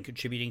things that have been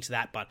contributing to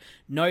that, but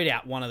no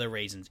doubt one of the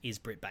reasons is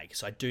Britt Baker.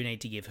 So I do need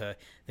to give her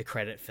the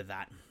credit for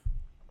that.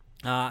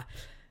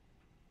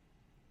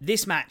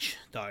 This match,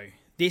 though,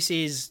 this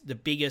is the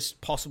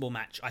biggest possible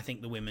match I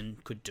think the women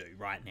could do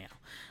right now.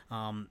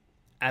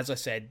 As I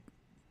said,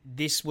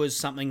 this was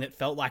something that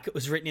felt like it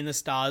was written in the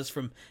stars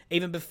from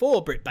even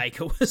before Britt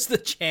Baker was the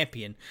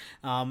champion,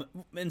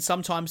 and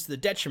sometimes to the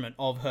detriment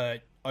of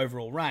her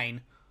overall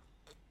reign.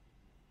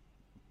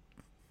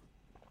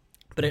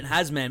 But it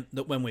has meant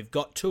that when we've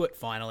got to it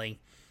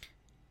finally,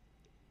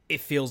 it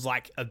feels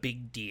like a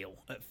big deal.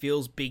 It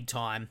feels big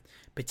time,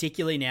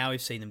 particularly now we've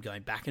seen them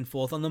going back and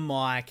forth on the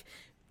mic,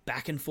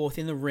 back and forth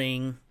in the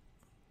ring.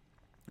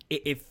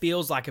 It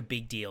feels like a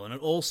big deal, and it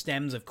all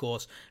stems, of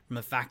course, from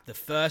the fact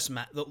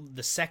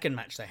the second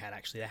match they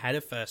had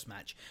a first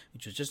match,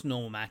 which was just a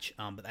normal match,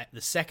 but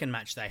the second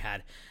match they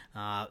had,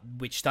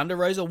 which Thunder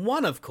Rosa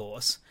won, of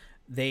course,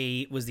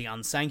 was the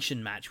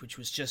unsanctioned match, which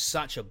was just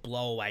such a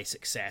blowaway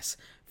success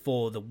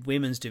for the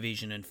women's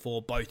division and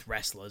for both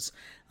wrestlers.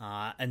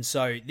 And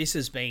so this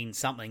has been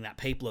something that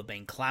people have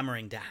been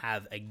clamoring to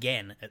have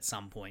again at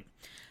some point.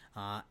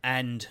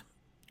 And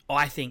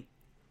I think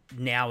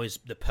now is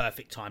the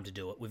perfect time to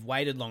do it. We've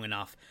waited long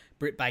enough.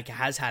 Britt Baker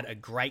has had a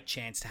great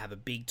chance to have a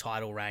big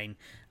title reign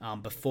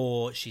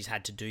before she's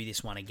had to do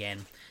this one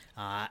again.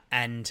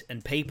 And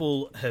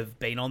people have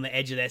been on the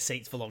edge of their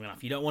seats for long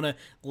enough. You don't want to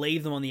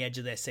leave them on the edge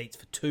of their seats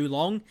for too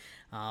long.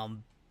 But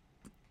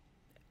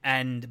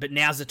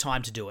now's the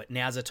time to do it.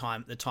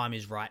 The time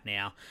is right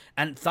now.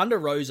 And Thunder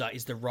Rosa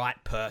is the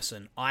right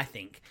person, I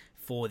think,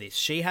 for this.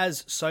 She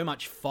has so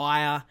much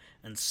fire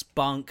and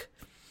spunk.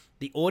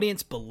 The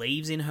audience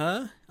believes in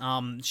her.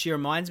 She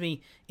reminds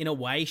me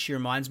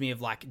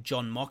of like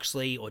Jon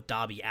Moxley or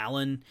Darby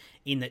Allin,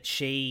 in that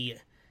she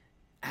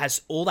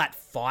has all that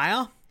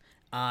fire,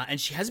 and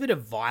she has a bit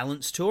of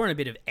violence to her and a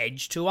bit of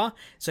edge to her,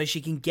 so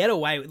she can get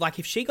away with, like,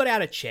 if she got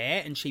out a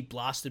chair and she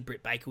blasted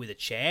Britt Baker with a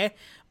chair,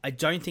 I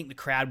don't think the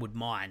crowd would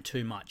mind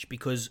too much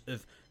because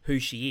of who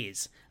she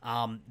is.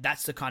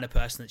 That's the kind of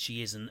person that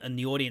she is, and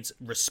the audience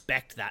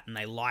respect that and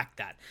they like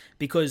that,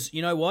 because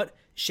you know what?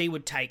 She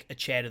would take a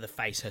chair to the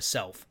face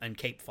herself and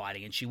keep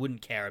fighting, and she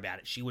wouldn't care about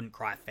it. She wouldn't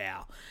cry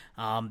foul,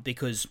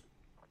 because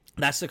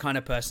that's the kind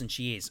of person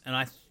she is.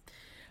 And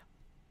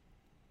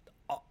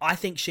I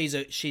think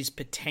she's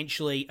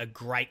potentially a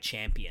great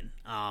champion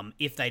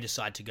if they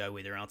decide to go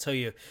with her. And I'll tell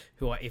you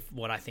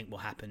what I think will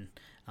happen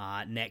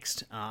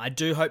next. I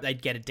do hope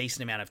they'd get a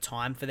decent amount of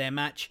time for their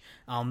match.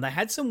 They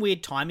had some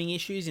weird timing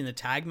issues in the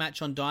tag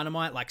match on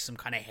Dynamite, like some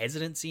kind of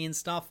hesitancy and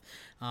stuff.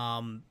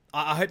 I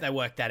hope they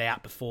work that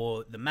out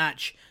before the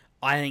match.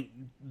 I think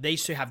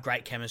these two have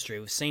great chemistry.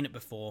 We've seen it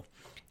before.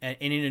 And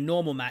in a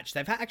normal match,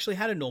 they've actually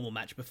had a normal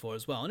match before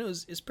as well, and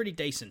it's pretty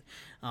decent.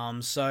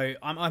 So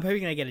I'm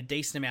hoping they get a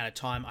decent amount of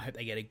time. I hope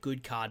they get a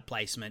good card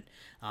placement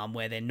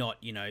where they're not,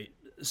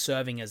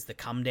 serving as the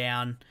come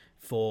down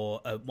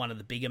for one of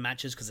the bigger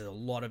matches, because there's a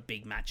lot of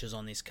big matches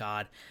on this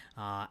card.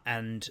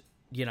 And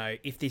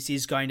if this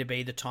is going to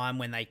be the time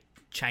when they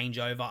change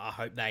over, I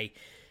hope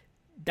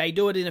they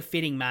do it in a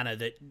fitting manner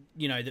that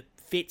that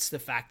fits the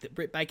fact that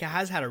Britt Baker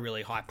has had a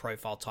really high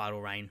profile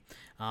title reign.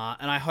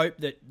 And I hope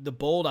that the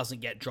ball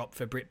doesn't get dropped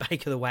for Britt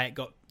Baker the way it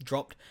got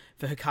dropped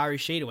for Hikaru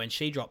Shida when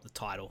she dropped the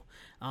title.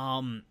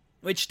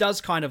 Which does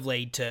kind of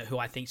lead to who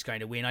I think is going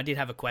to win. I did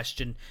have a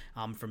question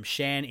from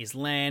Shan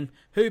Islan.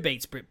 Who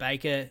beats Britt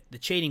Baker? The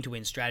cheating to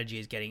win strategy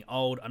is getting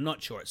old. I'm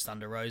not sure it's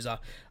Thunder Rosa.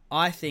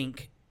 I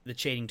think the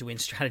cheating to win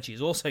strategy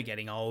is also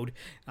getting old.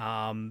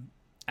 And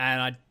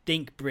I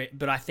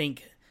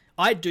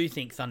do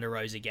think Thunder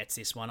Rosa gets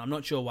this one. I'm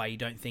not sure why you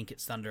don't think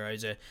it's Thunder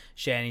Rosa.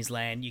 Shani's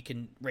Land. You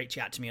can reach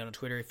out to me on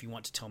Twitter if you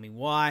want to tell me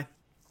why.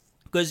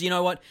 Because you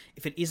know what?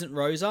 If it isn't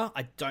Rosa,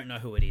 I don't know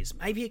who it is.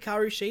 Maybe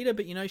Hikaru Shida,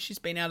 but she's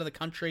been out of the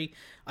country.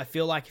 I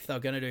feel like if they were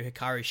going to do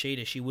Hikaru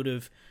Shida, she would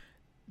have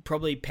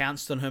probably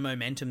pounced on her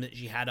momentum that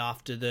she had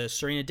after the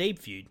Serena Deeb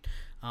feud.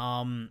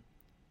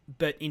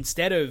 But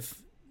instead of,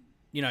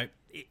 it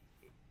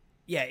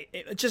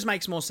just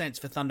makes more sense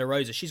for Thunder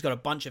Rosa. She's got a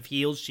bunch of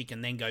heels she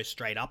can then go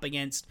straight up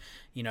against.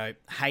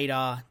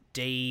 Hayter,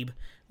 Deeb,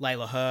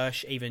 Layla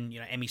Hirsch, even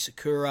Emi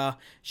Sakura.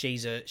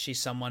 She's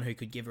someone who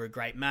could give her a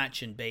great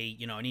match and be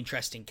an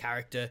interesting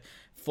character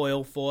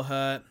foil for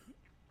her.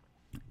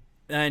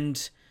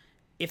 And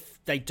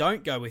if they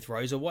don't go with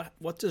Rosa,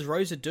 what does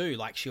Rosa do?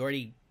 Like, she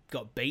already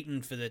got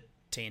beaten for the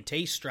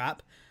TNT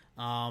strap.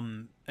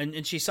 And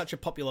she's such a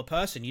popular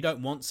person. You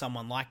don't want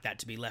someone like that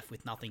to be left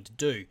with nothing to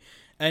do.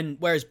 And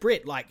whereas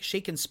Britt,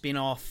 she can spin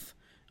off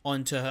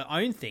onto her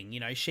own thing.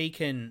 She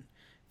can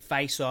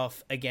face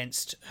off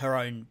against her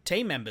own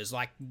team members.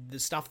 Like the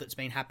stuff that's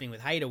been happening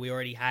with Hayter, we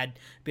already had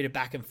a bit of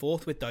back and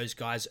forth with those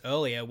guys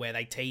earlier where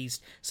they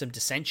teased some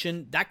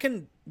dissension. That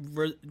can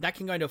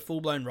go into a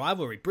full-blown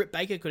rivalry. Britt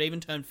Baker could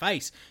even turn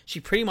face. She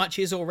pretty much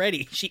is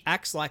already. She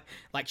acts like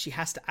she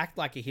has to act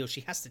like a heel.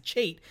 She has to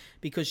cheat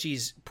because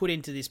she's put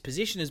into this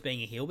position as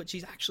being a heel, but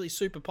she's actually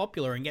super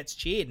popular and gets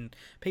cheered, and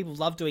people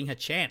love doing her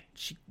chant.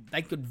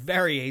 They could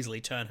very easily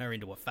turn her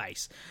into a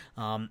face.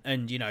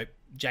 And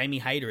Jamie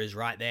Hayter is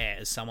right there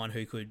as someone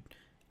who could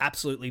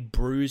absolutely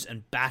bruise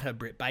and batter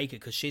Britt Baker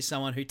because she's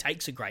someone who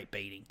takes a great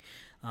beating.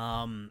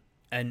 And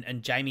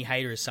Jamie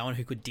Hayter is someone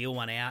who could deal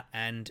one out,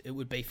 and it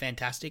would be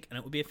fantastic, and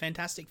it would be a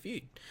fantastic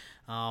feud.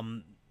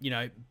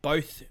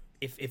 Both,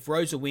 if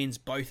Rosa wins,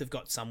 both have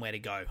got somewhere to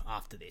go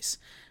after this.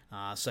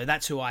 So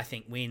that's who I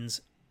think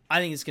wins. I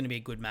think it's going to be a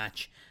good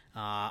match.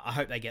 I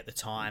hope they get the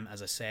time,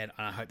 as I said,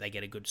 and I hope they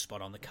get a good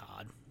spot on the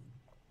card.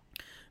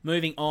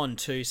 Moving on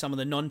to some of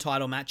the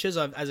non-title matches.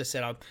 As I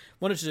said, I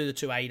wanted to do the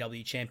two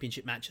AEW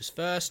Championship matches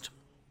first,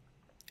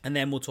 and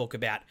then we'll talk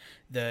about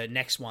the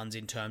next ones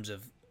in terms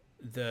of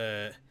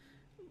the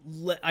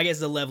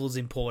level's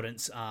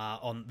importance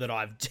on that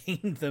I've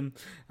deemed them.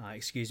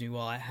 Excuse me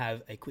while I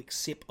have a quick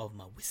sip of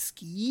my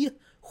whiskey.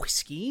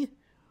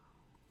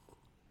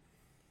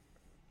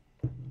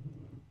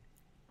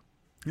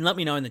 And let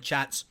me know in the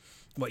chats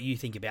what you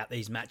think about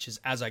these matches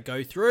as I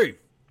go through.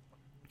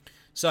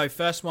 So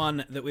first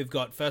one that we've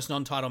got, first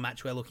non-title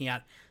match we're looking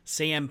at,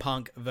 CM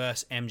Punk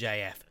versus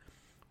MJF.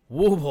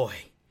 Whoa boy,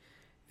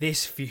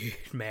 this feud,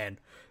 man.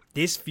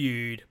 This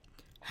feud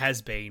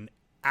has been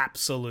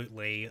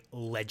absolutely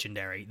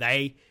legendary.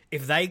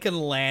 If they can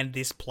land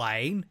this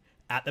plane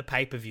at the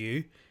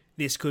pay-per-view,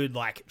 this could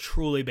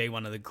truly be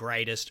one of the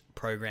greatest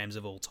programs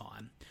of all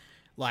time.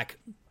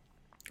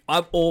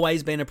 I've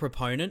always been a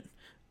proponent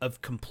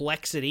of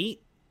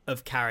complexity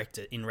of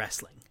character in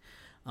wrestling.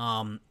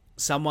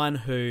 Someone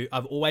who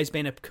I've always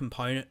been a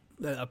proponent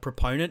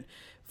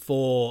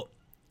for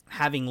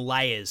having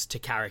layers to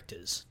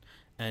characters.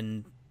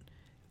 And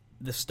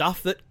the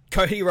stuff that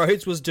Cody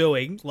Rhodes was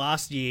doing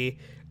last year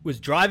was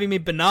driving me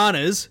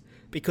bananas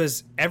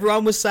because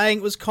everyone was saying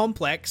it was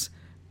complex,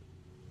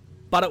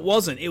 but it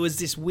wasn't. It was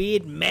this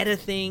weird meta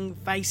thing,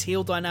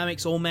 face-heel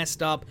dynamics all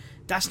messed up.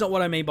 That's not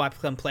what I mean by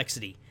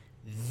complexity.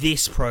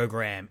 This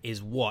program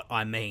is what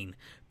I mean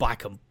by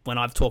when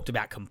I've talked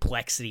about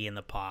complexity in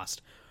the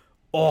past.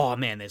 Oh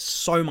man, there's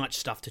so much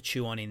stuff to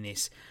chew on in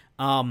this.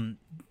 The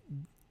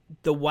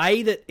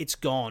way that it's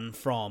gone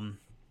from,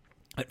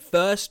 at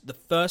first, the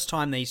first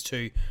time these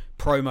two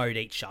promoted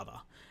each other,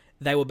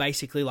 they were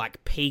basically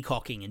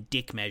peacocking and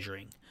dick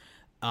measuring.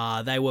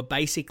 They were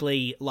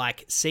basically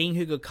seeing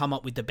who could come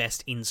up with the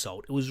best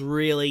insult. It was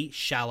really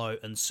shallow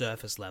and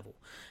surface level.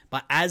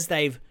 But as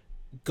they've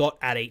got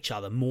at each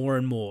other more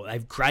and more.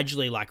 They've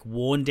gradually like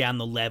worn down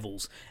the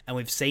levels, and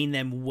we've seen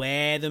them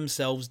wear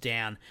themselves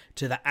down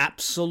to the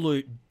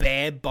absolute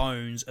bare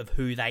bones of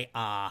who they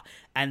are,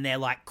 and they're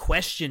like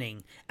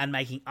questioning and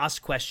making us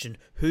question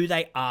who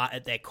they are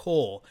at their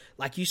core.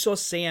 Like you saw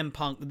CM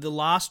Punk, the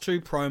last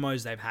 2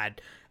 promos they've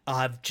had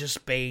have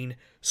just been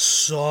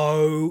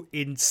so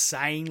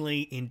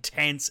insanely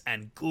intense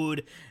and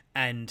good,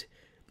 and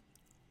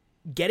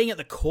getting at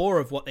the core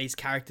of what these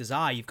characters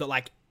are. You've got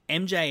like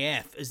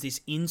MJF as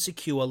this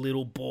insecure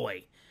little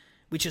boy,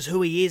 which is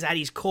who he is at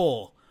his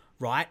core,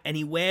 right? And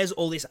he wears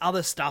all this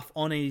other stuff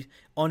on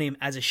him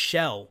as a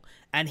shell,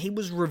 and he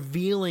was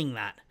revealing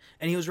that,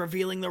 and he was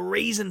revealing the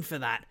reason for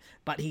that,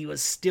 but he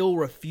was still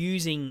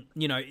refusing.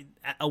 You know,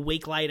 a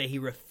week later, he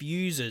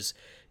refuses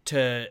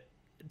to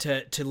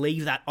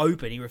leave that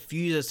open. He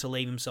refuses to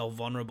leave himself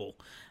vulnerable.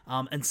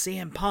 And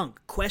CM Punk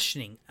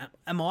questioning,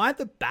 am I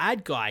the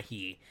bad guy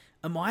here?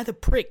 Am I the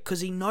prick?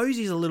 Because he knows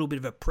he's a little bit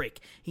of a prick.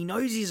 He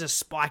knows he's a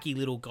spiky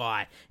little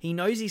guy. He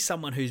knows he's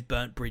someone who's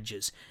burnt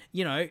bridges.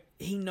 You know,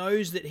 he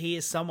knows that he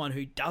is someone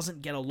who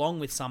doesn't get along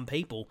with some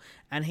people,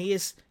 and he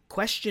is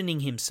questioning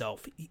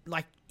himself,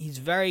 like his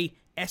very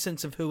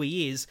essence of who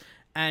he is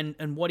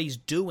and what he's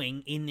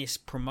doing in this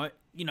promote.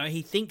 You know,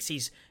 he thinks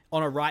he's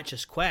on a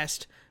righteous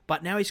quest,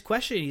 but now he's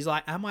questioning. He's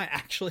like, am I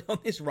actually on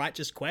this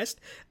righteous quest?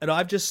 And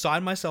I've just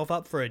signed myself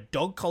up for a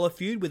dog collar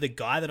feud with a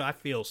guy that I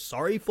feel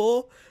sorry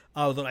for.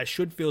 That I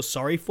should feel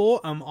sorry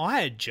for. Am I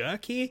a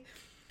jerk here?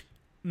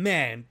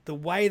 Man, the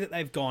way that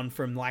they've gone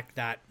from like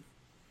that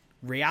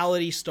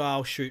reality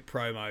style shoot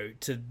promo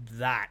to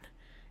that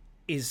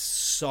is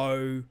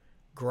so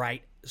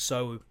great,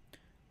 so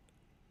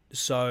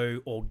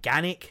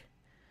organic,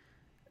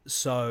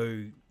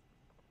 so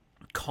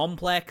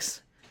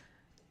complex,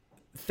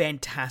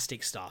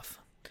 fantastic stuff.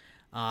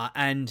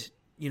 And,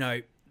 you know,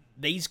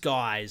 these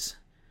guys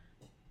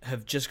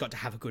have just got to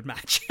have a good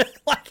match.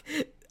 Like,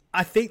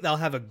 I think they'll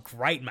have a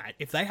great match.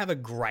 If they have a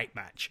great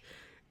match,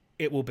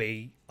 it will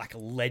be like a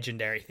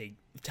legendary thing.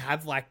 To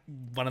have like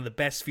one of the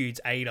best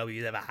feuds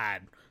AEW's ever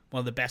had, one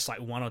of the best like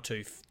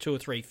two or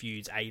three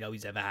feuds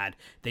AEW's ever had,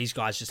 these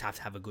guys just have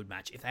to have a good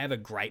match. If they have a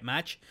great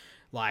match,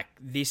 like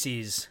this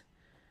is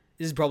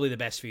probably the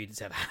best feud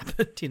that's ever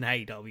happened in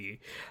AEW.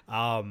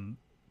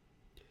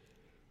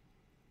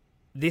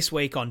 This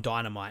week on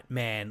Dynamite,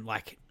 man,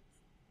 like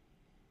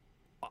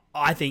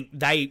I think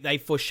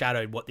they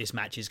foreshadowed what this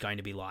match is going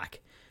to be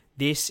like.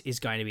 This is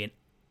going to be an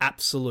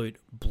absolute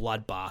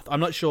bloodbath.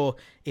 I'm not sure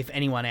if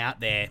anyone out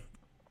there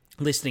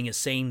listening has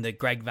seen the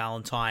Greg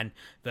Valentine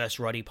versus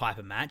Roddy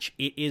Piper match.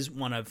 It is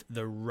one of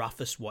the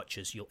roughest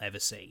watches you'll ever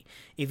see.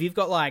 If you've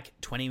got like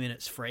 20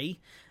 minutes free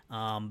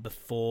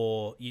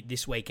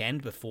this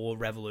weekend, before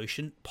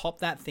Revolution, pop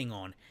that thing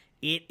on.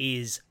 It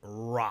is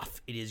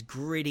rough. It is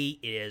gritty.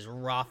 It is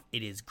rough.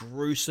 It is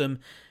gruesome.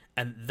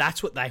 And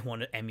that's what they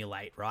want to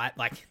emulate, right?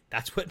 Like,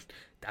 that's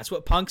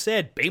what Punk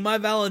said. Be my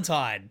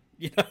Valentine.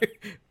 You know,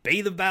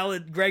 be the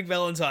Greg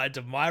Valentine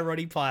to my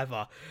Roddy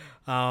Piper.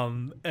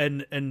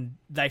 And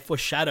they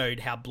foreshadowed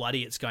how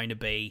bloody it's going to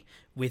be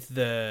with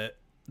the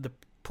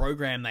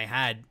program they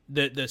had,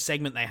 the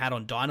segment they had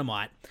on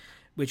Dynamite,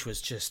 which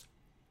was just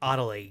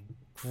utterly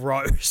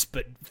gross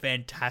but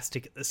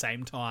fantastic at the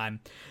same time.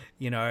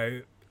 You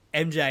know,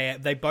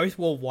 MJF, they both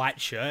wore white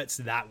shirts.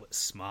 That was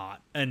smart.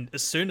 And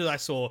as soon as I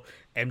saw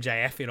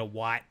MJF in a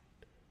white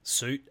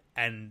suit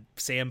and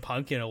CM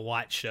Punk in a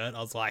white shirt,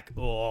 I was like,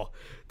 oh,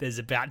 there's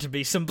about to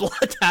be some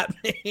blood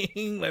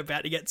happening. We're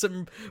about to get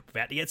some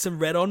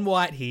red on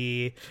white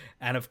here.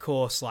 And of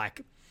course,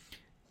 like,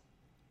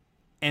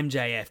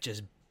 MJF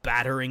just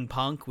battering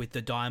Punk with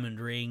the diamond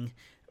ring,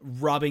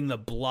 rubbing the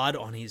blood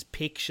on his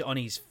picture, on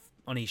his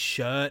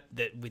shirt,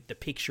 that with the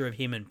picture of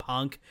him and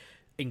Punk.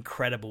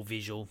 Incredible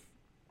visual.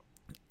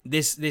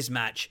 This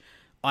match,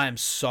 I am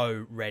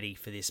so ready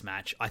for this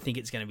match. I think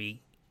it's going to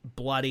be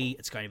bloody,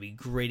 it's going to be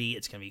gritty,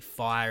 it's going to be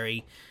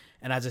fiery.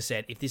 And as I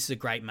said, if this is a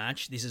great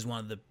match, this is one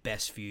of the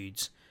best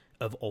feuds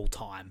of all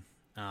time.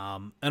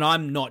 And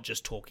I'm not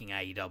just talking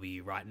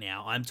AEW right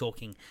now. I'm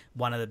talking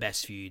one of the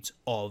best feuds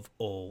of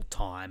all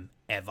time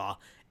ever.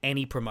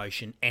 Any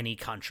promotion, any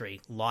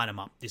country, line them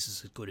up. This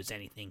is as good as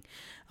anything.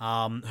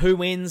 Who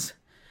wins?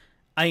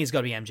 I think it's got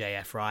to be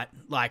MJF, right?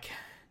 Like,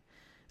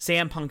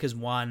 CM Punk has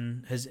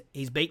won.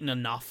 He's beaten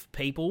enough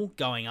people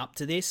going up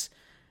to this.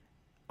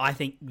 I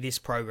think this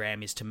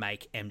program is to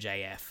make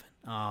MJF.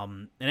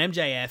 And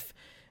MJF,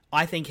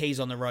 I think he's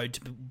on the road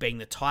to being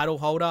the title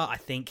holder. I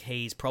think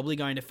he's probably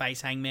going to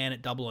face Hangman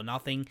at Double or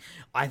Nothing.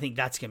 I think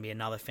that's going to be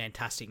another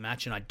fantastic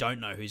match, and I don't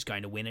know who's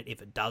going to win it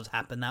if it does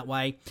happen that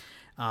way.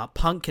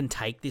 Punk can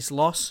take this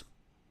loss.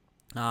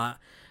 I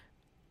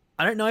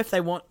don't know if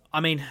they want... I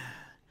mean,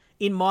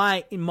 in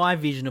my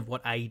vision of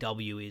what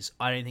AEW is,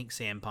 I don't think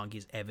CM Punk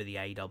is ever the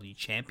AEW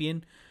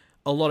champion.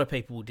 A lot of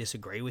people will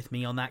disagree with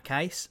me on that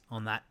case,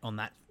 in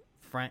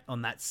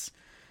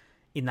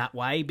that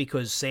way,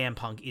 because CM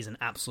Punk is an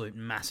absolute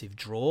massive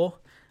draw.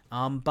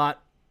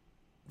 But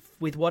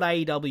with what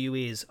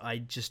AEW is, I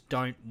just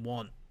don't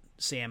want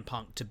CM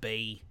Punk to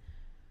be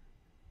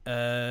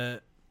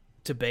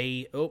to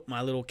be... Oh,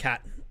 my little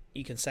cat.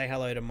 You can say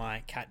hello to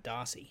my cat,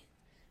 Darcy.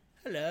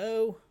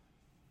 Hello.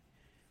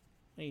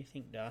 What do you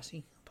think,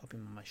 Darcy? Pop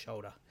him on my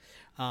shoulder.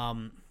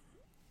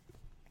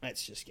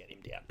 Let's just get him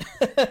down.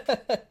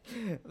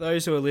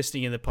 Those who are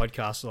listening in the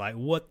podcast are like,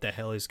 what the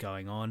hell is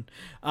going on?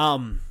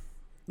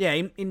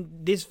 In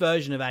this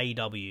version of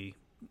AEW,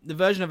 the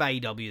version of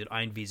AEW that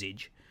I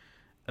envisage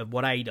of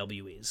what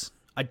AEW is,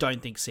 I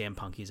don't think CM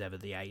Punk is ever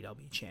the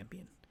AEW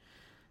champion.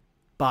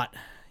 But,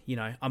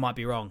 I might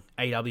be wrong.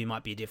 AEW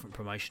might be a different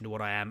promotion to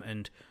what I am,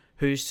 and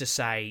who's to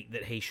say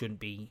that he shouldn't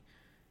be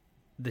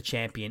the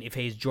champion if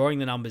he is drawing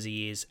the numbers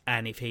he is,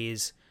 and if he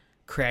is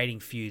creating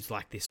feuds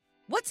like this.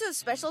 What's so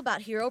special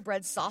about Hero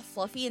Bread's soft,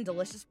 fluffy, and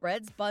delicious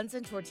breads, buns,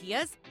 and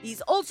tortillas?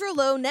 These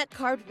ultra-low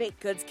net-carb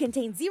baked goods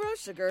contain zero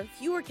sugar,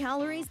 fewer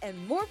calories,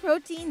 and more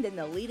protein than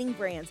the leading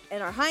brands,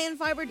 and are high in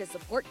fiber to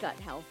support gut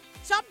health.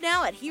 Shop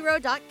now at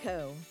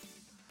hero.co.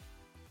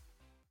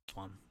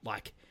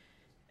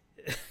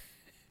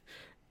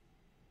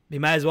 He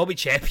may as well be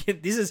champion.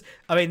 This is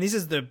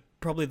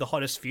probably the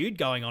hottest feud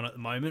going on at the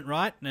moment,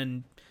 right?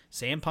 And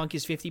CM Punk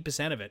is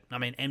 50% of it. I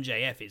mean,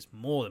 MJF is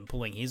more than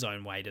pulling his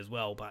own weight as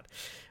well, but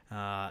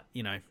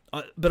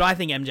but I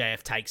think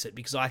MJF takes it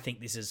because I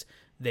think this is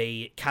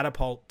the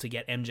catapult to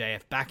get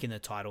MJF back in the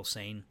title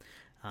scene,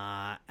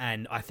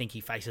 and I think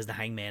he faces the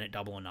Hangman at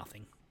Double or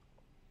Nothing.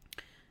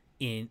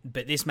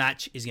 But this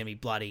match is going to be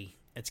bloody.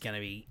 It's going to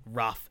be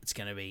rough. It's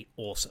going to be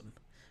awesome.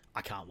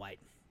 I can't wait.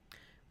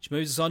 Which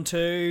moves us on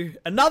to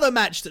another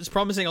match that's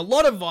promising a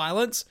lot of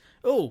violence.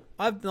 Oh,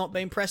 I've not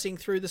been pressing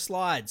through the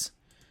slides.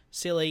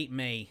 Silly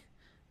me.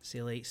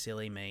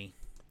 Silly me.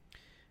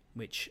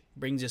 Which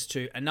brings us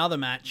to another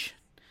match.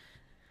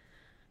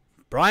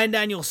 Bryan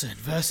Danielson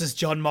versus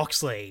Jon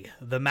Moxley.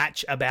 The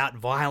match about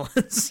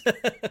violence.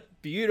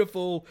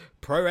 Beautiful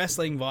pro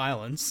wrestling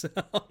violence.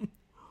 I've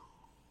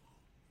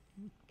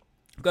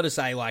got to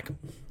say,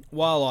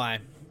 while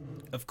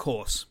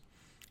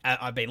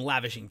I've been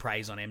lavishing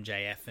praise on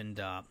MJF and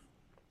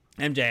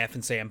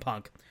CM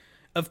Punk.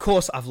 Of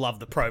course, I've loved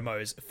the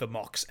promos for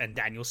Mox and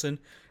Danielson.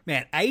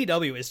 Man,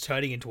 AEW is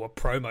turning into a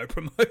promo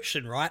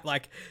promotion, right?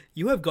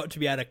 You have got to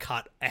be able to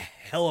cut a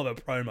hell of a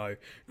promo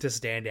to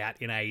stand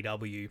out in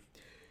AEW.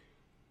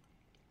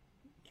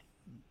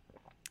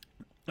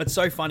 It's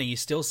so funny, you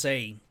still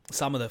see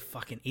some of the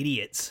fucking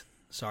idiots.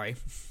 Sorry,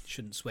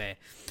 shouldn't swear.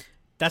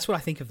 That's what I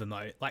think of them,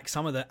 though.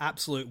 Some of the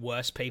absolute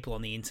worst people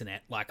on the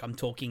internet. I'm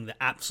talking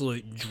the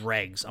absolute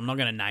dregs. I'm not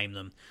going to name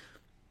them.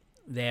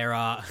 There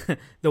are...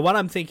 the one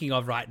I'm thinking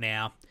of right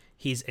now,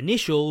 his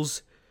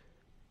initials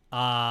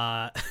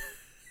are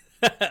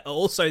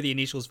also the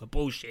initials for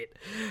bullshit,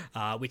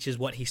 which is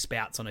what he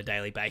spouts on a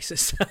daily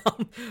basis.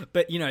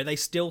 But, they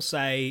still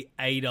say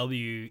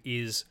AEW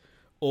is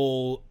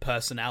all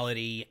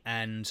personality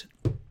and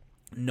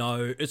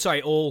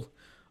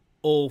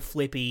all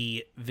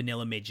flippy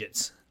vanilla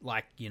midgets.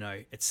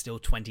 It's still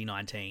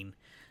 2019,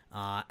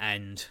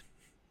 and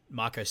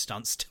Marco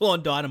Stunt's still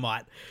on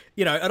Dynamite.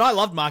 And I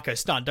loved Marco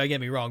Stunt, don't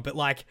get me wrong,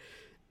 but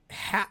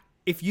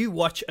if you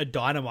watch a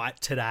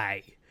Dynamite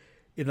today,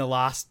 in the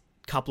last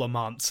couple of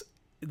months,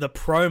 the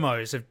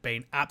promos have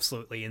been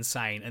absolutely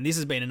insane, and this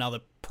has been another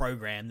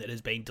program that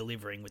has been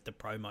delivering with the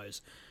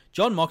promos.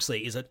 Jon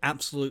Moxley is an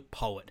absolute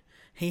poet.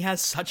 He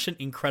has such an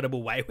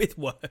incredible way with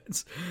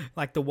words.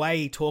 The way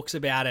he talks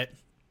about it,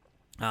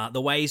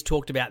 the way he's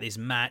talked about this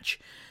match,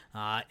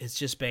 it's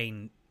just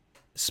been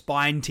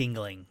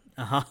spine-tingling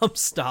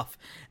stuff.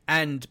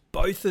 And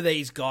both of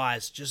these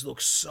guys just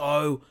look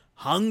so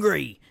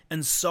hungry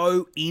and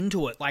so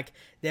into it.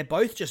 They're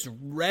both just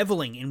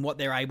reveling in what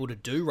they're able to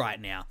do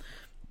right now.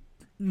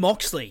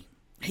 Moxley,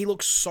 he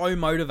looks so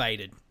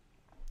motivated.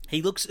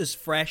 He looks as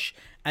fresh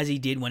as he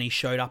did when he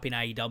showed up in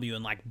AEW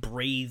and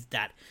breathed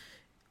that...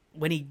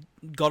 When he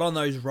got on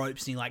those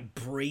ropes and he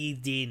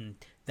breathed in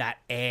that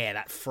air,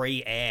 that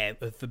free air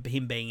for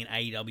him being in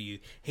AEW,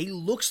 he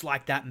looks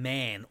like that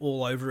man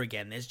all over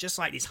again. There's just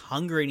this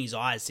hunger in his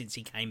eyes since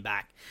he came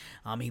back.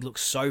 He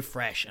looks so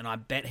fresh, and I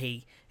bet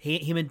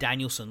him and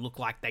Danielson look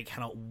like they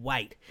cannot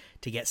wait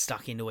to get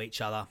stuck into each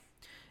other.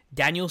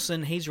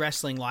 Danielson, he's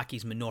wrestling like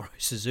he's Minoru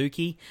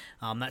Suzuki.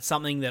 That's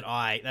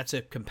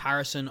a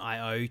comparison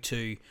I owe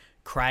to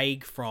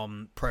Craig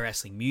from Pro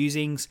Wrestling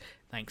Musings.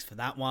 Thanks for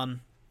that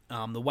one.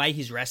 The way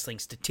he's wrestling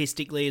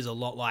statistically is a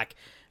lot like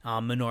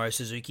Minoru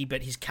Suzuki,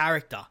 but his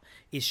character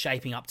is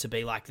shaping up to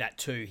be like that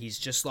too. He's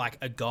just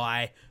a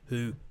guy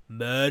who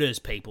murders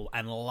people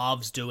and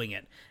loves doing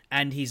it.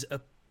 And he's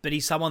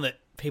someone that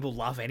people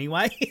love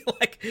anyway.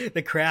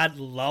 The crowd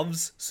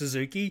loves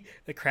Suzuki,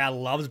 the crowd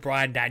loves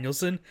Bryan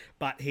Danielson,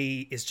 but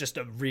he is just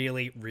a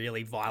really,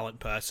 really violent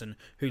person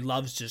who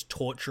loves just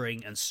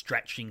torturing and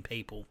stretching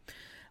people.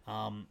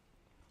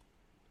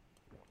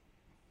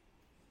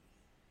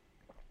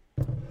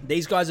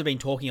 These guys have been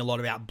talking a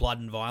lot about blood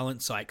and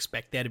violence, so I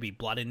expect there to be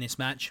blood in this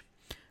match.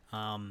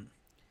 I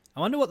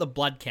wonder what the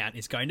blood count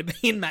is going to be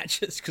in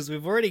matches, because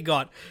we've already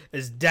got,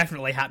 it's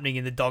definitely happening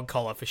in the dog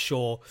collar for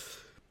sure.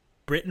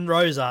 Britt and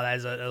Rosa,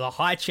 there's a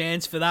high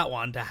chance for that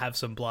one to have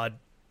some blood.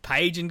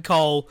 Paige and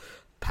Cole,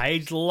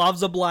 Page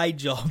loves a blade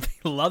job.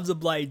 He loves a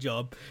blade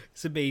job.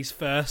 This would be his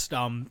first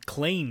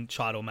clean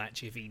title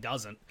match if he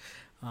doesn't.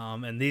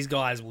 And these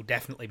guys will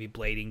definitely be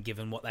bleeding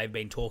given what they've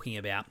been talking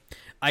about.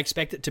 I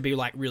expect it to be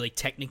like really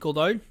technical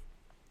though.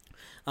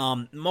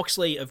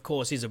 Moxley, of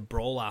course, is a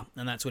brawler,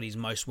 and that's what he's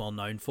most well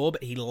known for,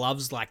 but he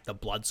loves like the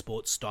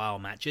Bloodsport style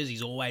matches.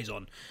 He's always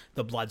on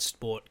the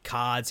Bloodsport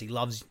cards. He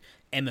loves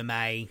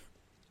MMA,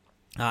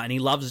 and he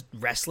loves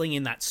wrestling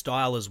in that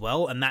style as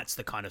well, and that's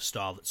the kind of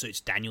style that suits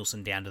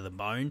Danielson down to the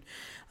bone.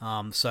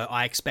 So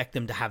I expect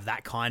them to have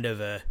that kind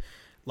of a,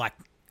 like,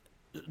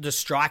 the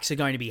strikes are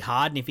going to be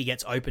hard, and if he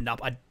gets opened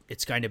up,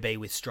 it's going to be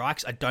with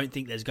strikes. I don't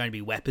think there's going to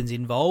be weapons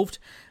involved.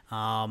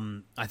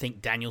 I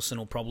think Danielson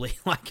will probably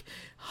like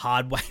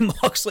hard way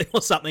Moxley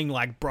or something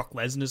like Brock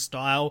Lesnar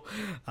style,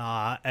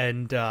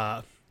 and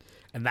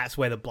that's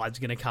where the blood's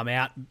going to come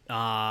out.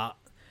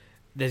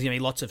 There's going to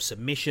be lots of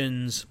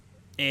submissions.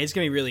 It's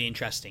going to be really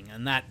interesting,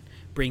 and that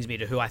brings me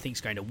to who I think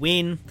is going to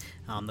win.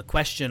 The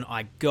question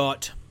I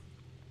got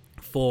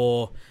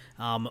for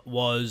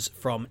was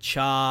from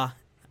Char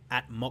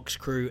at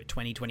MoxCrew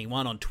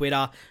 2021 on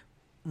Twitter.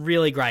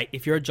 Really great.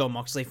 If you're a Jon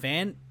Moxley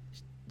fan,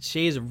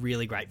 she is a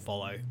really great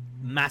follow.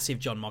 Massive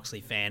Jon Moxley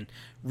fan.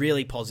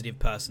 Really positive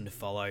person to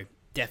follow.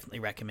 Definitely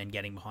recommend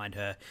getting behind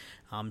her.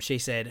 She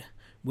said,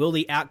 will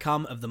the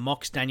outcome of the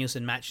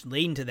Mox-Danielson match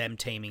lead into them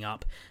teaming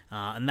up?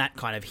 And that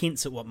kind of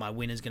hints at what my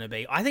win is going to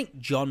be. I think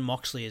Jon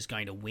Moxley is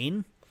going to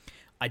win.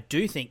 I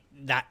do think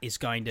that is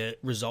going to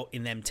result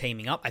in them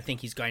teaming up. I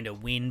think he's going to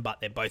win, but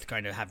they're both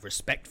going to have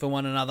respect for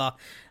one another.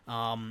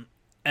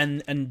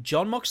 And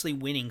Jon Moxley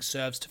winning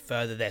serves to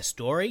further their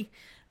story.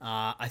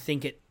 I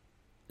think it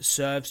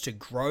serves to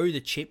grow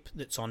the chip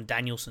that's on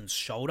Danielson's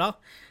shoulder.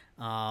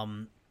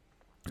 And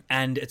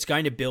it's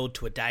going to build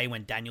to a day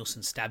when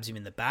Danielson stabs him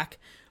in the back.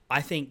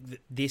 I think that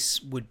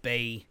this would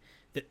be,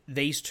 that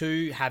these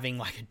two having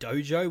like a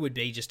dojo would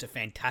be just a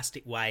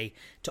fantastic way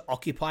to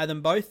occupy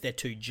them both. They're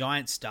two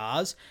giant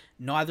stars.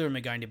 Neither of them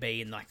are going to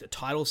be in like the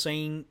title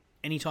scene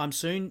anytime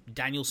soon.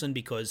 Danielson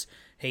because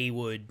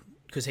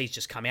he's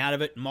just come out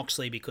of it.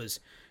 Moxley because,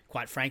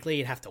 quite frankly,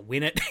 he'd have to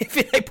win it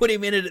if they put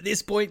him in it at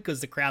this point because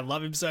the crowd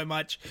love him so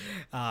much.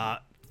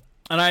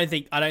 And I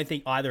don't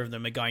think either of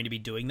them are going to be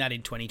doing that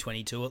in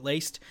 2022 at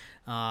least.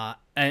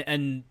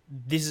 And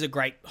this is a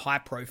great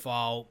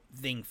high-profile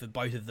thing for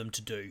both of them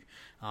to do,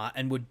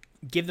 and would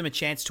give them a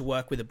chance to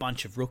work with a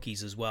bunch of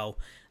rookies as well.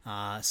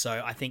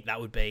 So I think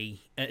that would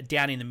be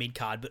down in the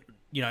mid-card, but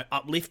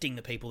uplifting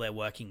the people they're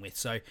working with.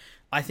 So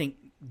I think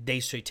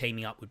these two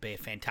teaming up would be a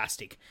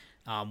fantastic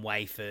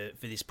way for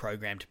this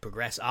program to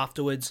progress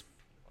afterwards.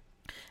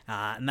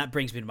 And that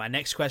brings me to my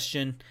next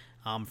question.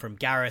 From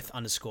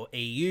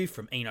Gareth_EU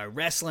from Eno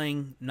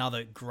Wrestling,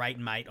 another great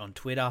mate on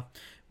Twitter.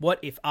 What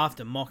if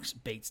after Mox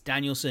beats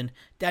Danielson,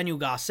 Daniel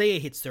Garcia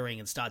hits the ring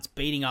and starts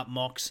beating up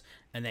Mox,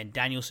 and then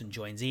Danielson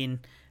joins in,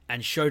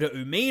 and Shota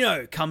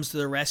Umino comes to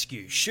the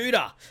rescue?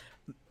 Shooter,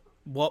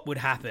 what would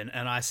happen?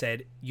 And I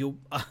said,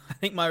 I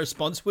think my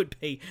response would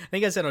be, I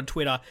think I said on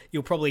Twitter,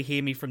 you'll probably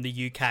hear me from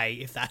the UK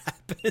if that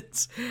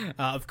happens.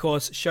 Of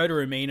course, Shota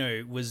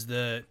Umino was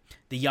the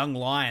young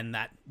lion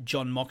that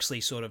Jon Moxley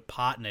sort of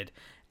partnered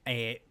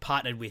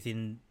with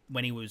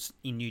when he was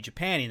in New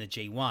Japan in the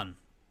G1.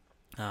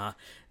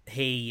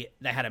 They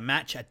had a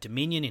match at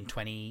Dominion in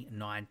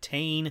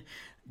 2019.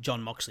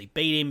 Jon Moxley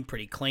beat him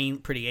pretty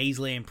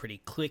easily and pretty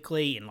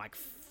quickly in like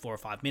 4 or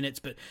 5 minutes.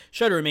 But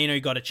Shota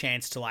Umino got a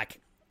chance to like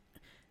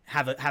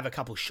have a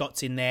couple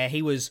shots in there.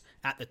 He was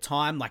at the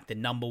time like the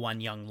number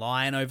one young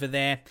lion over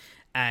there.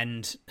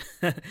 And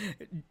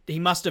he did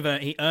enough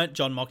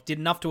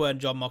to earn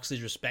Jon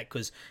Moxley's respect,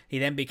 because he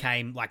then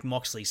became like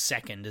Moxley's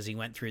second as he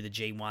went through the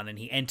G1, and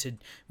he entered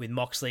with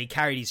Moxley,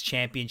 carried his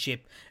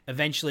championship.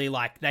 Eventually,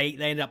 like they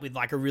ended up with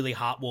like a really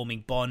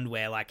heartwarming bond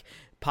where like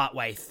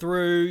partway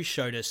through,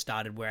 Shota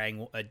started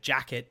wearing a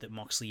jacket that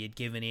Moxley had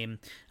given him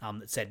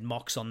that said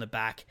Mox on the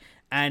back.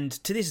 And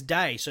to this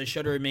day, so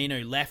Shota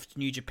Umino left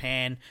New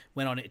Japan,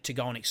 went on to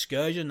go on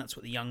excursion. That's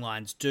what the Young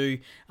Lions do,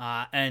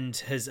 and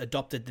has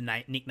adopted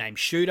the nickname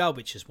Shooter,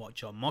 which is what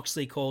Jon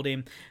Moxley called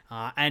him,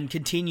 and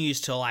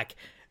continues to like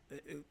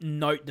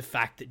note the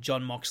fact that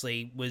Jon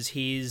Moxley was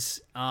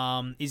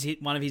one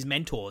of his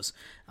mentors,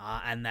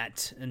 and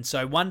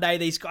so one day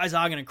these guys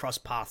are going to cross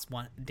paths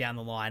down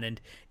the line.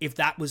 And if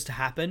that was to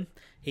happen,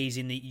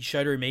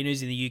 Shota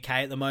Umino's in the UK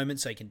at the moment,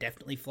 so he can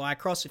definitely fly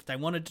across if they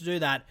wanted to do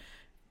that.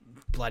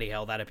 Bloody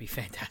hell, that'd be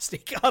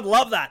fantastic. I'd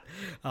love that.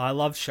 I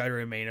love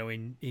Shota Umino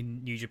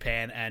in New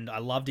Japan, and I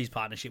loved his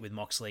partnership with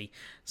Moxley.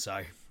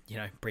 So,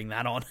 bring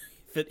that on.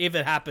 If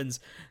it happens,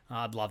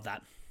 I'd love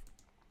that.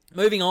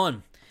 Moving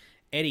on,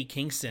 Eddie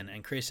Kingston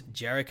and Chris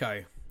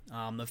Jericho.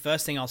 The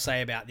first thing I'll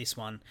say about this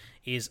one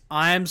is,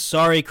 I am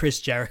sorry,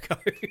 Chris Jericho.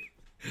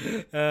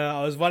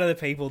 I was one of the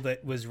people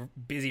that was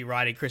busy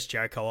writing Chris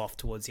Jericho off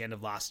towards the end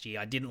of last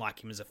year. I didn't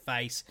like him as a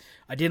face.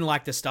 I didn't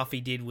like the stuff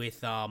he did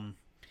with...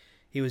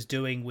 he was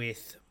doing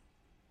with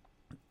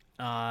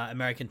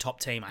American Top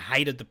Team. I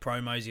hated the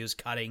promos he was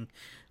cutting.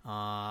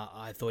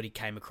 I thought he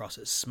came across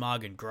as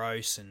smug and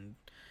gross, and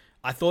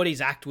I thought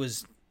his act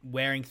was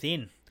wearing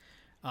thin.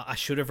 I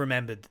should have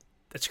remembered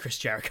that's Chris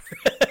Jericho.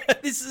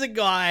 This is a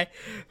guy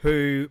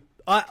who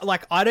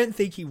I don't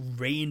think he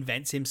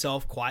reinvents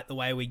himself quite the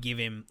way we give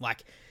him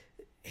like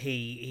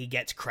he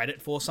gets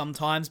credit for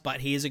sometimes,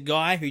 but he is a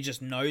guy who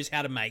just knows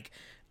how to make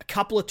a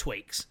couple of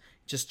tweaks,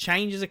 just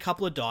changes a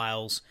couple of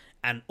dials,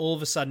 and all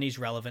of a sudden he's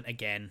relevant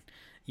again.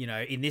 You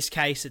know, in this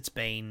case, it's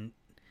been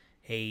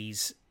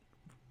he's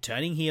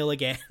turning heel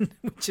again,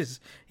 which is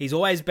he's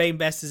always been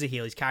best as a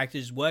heel. His character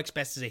just works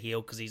best as a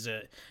heel because he's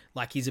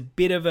a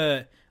bit of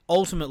a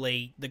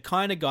ultimately the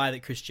kind of guy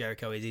that Chris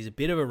Jericho is. He's a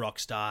bit of a rock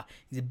star.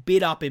 He's a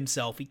bit up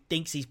himself. He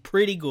thinks he's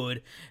pretty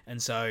good,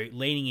 and so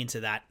leaning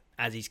into that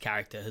as his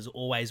character has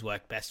always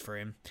worked best for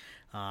him.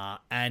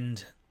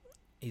 And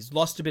he's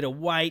lost a bit of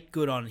weight.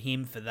 Good on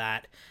him for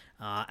that.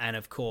 And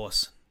of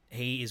course,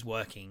 he is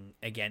working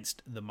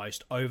against the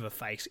most over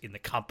face in the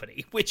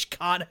company, which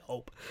can't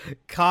help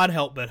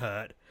but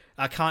hurt.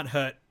 Can't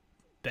hurt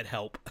but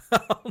help.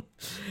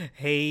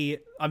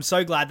 I'm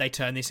so glad they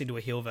turned this into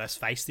a heel versus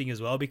face thing as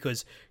well,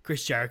 because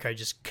Chris Jericho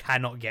just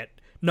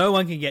no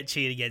one can get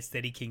cheered against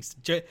Eddie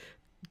Kingston.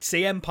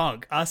 CM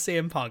Punk,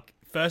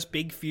 first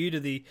big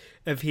feud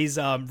of his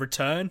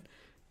return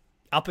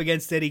up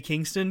against Eddie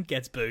Kingston,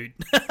 gets booed.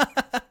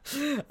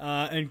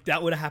 And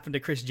that would have happened to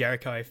Chris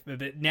Jericho,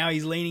 but now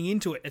he's leaning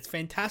into it. It's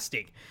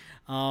fantastic.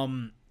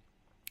 And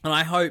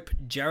I hope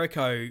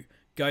Jericho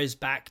goes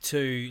back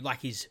to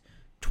like his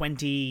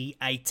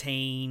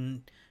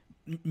 2018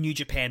 New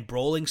Japan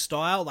brawling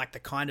style, like the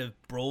kind of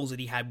brawls that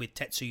he had with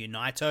Tetsuya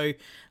Naito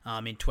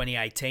in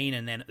 2018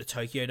 and then at the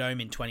Tokyo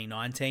Dome in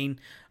 2019.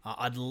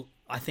 I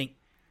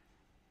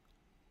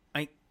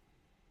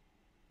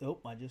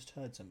just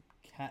heard some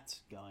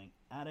cats going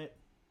at it.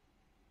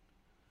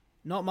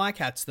 Not my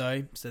cats,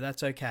 though, so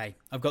that's okay.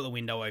 I've got the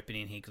window open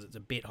in here because it's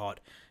a bit hot,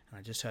 and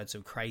I just heard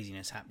some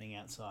craziness happening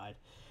outside.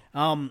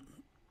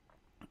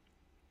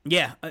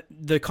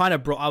 The kind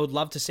of brawl, I would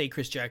love to see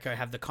Chris Jericho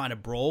have the kind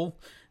of brawl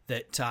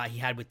that he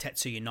had with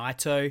Tetsuya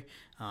Naito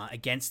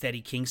against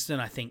Eddie Kingston.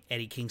 I think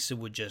Eddie Kingston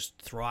would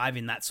just thrive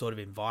in that sort of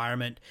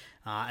environment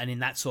and in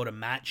that sort of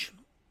match.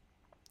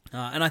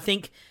 And I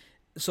think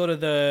sort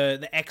of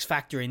the X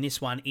factor in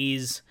this one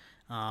is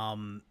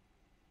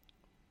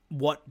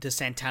what does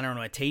Santana and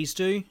Ortiz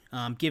do?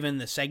 Given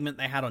the segment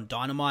they had on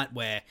Dynamite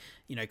where,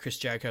 you know, Chris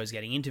Jericho was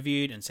getting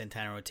interviewed and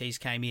Santana and Ortiz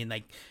came in,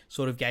 they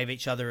sort of gave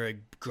each other a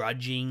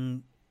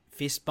grudging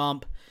fist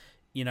bump.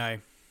 You know,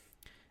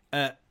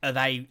 are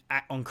they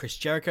on Chris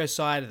Jericho's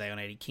side? Are they on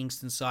Eddie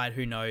Kingston's side?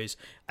 Who knows?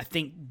 I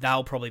think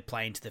they'll probably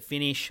play into the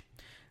finish.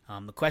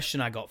 The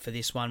question I got for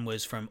this one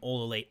was from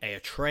All Elite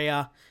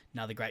Eritrea,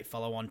 another great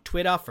follow on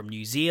Twitter from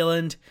New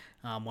Zealand,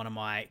 one of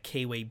my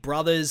Kiwi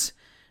brothers.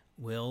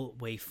 Will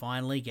we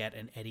finally get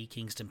an Eddie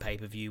Kingston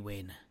pay-per-view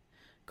win?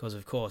 Because,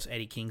 of course,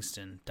 Eddie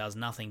Kingston does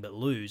nothing but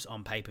lose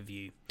on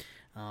pay-per-view.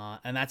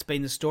 And that's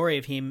been the story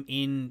of him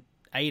in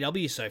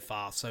AEW so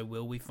far. So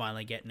will we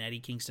finally get an Eddie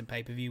Kingston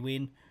pay-per-view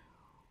win?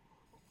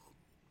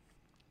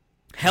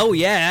 Hell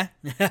yeah.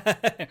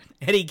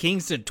 Eddie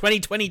Kingston,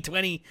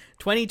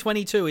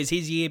 2022 is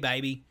his year,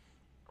 baby.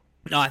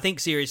 No, I think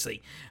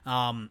seriously.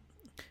 I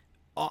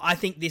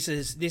think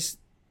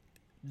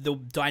the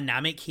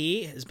dynamic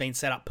here has been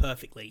set up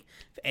perfectly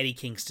for Eddie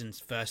Kingston's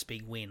first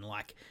big win.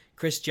 Like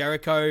Chris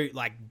Jericho,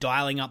 like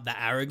dialing up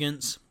the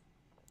arrogance,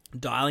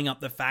 dialing up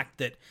the fact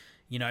that,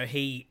 you know,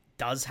 he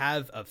does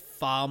have a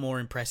far more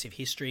impressive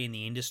history in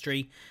the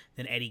industry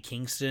than Eddie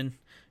Kingston,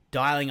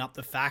 dialing up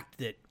the fact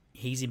that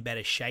he's in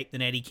better shape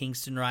than Eddie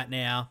Kingston right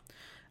now,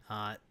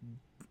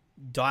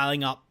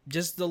 dialing up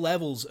just the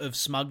levels of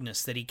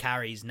smugness that he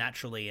carries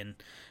naturally, and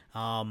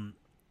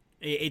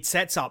it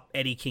sets up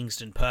Eddie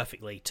Kingston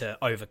perfectly to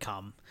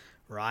overcome,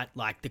 right?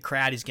 Like, the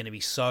crowd is going to be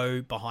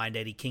so behind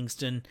Eddie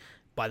Kingston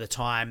by the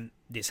time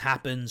this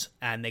happens,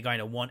 and they're going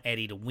to want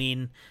Eddie to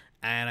win,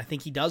 and I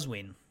think he does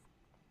win.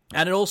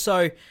 And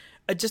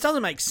it just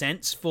doesn't make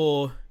sense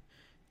for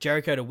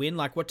Jericho to win.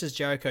 Like, what does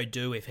Jericho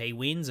do if he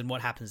wins, and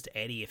what happens to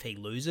Eddie if he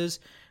loses?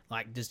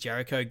 Like, does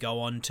Jericho go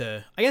on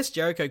to... I guess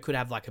Jericho could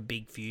have, like, a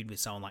big feud with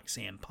someone like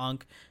CM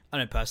Punk. I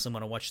don't personally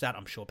want to watch that.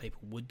 I'm sure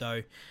people would,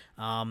 though.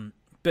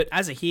 But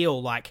as a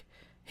heel, like,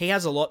 he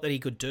has a lot that he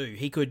could do.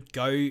 He could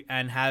go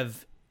and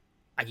have...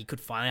 Like, he could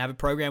finally have a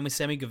program with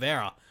Sammy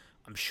Guevara.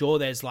 I'm sure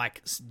there's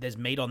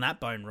meat on that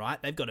bone,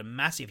 right? They've got a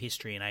massive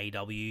history in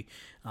AEW,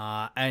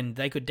 and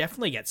they could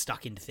definitely get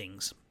stuck into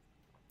things.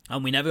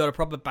 And we never got a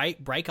proper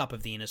breakup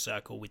of the Inner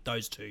Circle with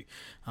those two.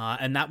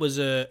 And that was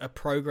a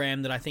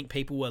program that I think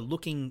people were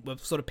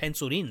sort of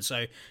penciled in.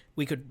 So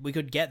we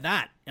could get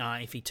that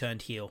if he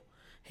turned heel.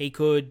 He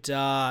could,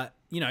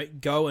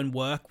 go and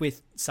work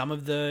with some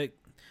of the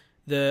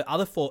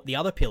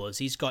other pillars.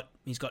 He's got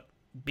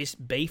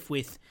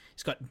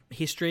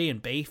history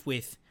and beef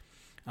with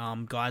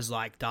guys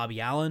like Darby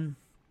Allin.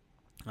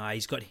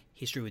 He's got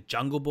history with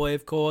Jungle Boy,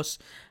 of course,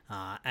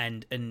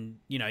 and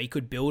he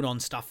could build on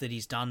stuff that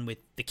he's done with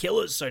the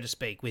Killers, so to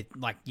speak, with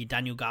like your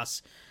Daniel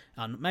Garcia,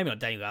 maybe not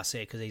Daniel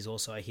Garcia because he's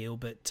also a heel,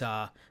 but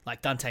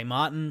like Dante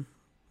Martin,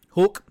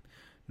 Hook,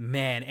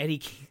 man,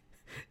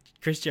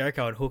 Chris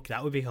Jericho and Hook,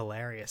 that would be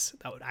hilarious.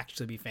 That would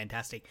actually be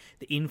fantastic.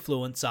 The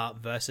influencer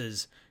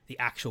versus the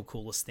actual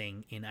coolest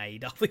thing in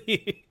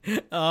AEW.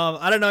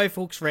 I don't know if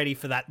Hook's ready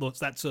for that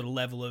sort of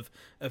level of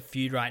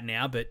feud right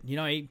now, but he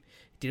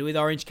did it with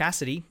Orange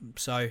Cassidy,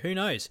 so who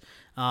knows?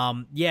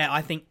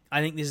 I think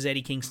this is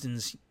Eddie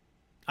Kingston's.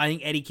 I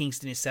think Eddie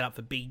Kingston is set up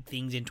for big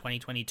things in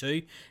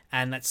 2022,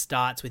 and that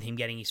starts with him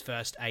getting his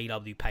first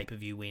AEW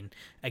pay-per-view win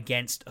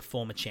against a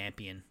former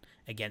champion,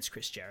 against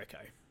Chris Jericho.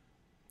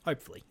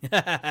 Hopefully.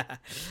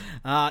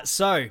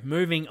 So,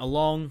 moving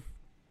along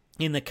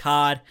in the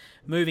card,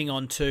 moving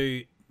on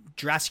to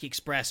Jurassic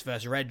Express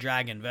versus Red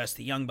Dragon versus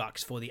the Young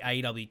Bucks for the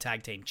AEW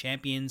Tag Team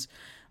Champions.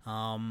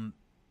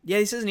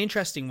 This is an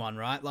interesting one,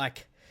 right?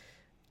 Like,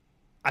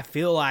 I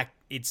feel like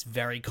it's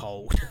very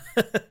cold.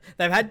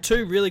 They've had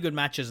two really good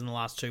matches in the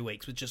last 2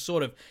 weeks, which has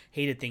sort of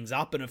heated things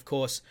up. And of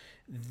course,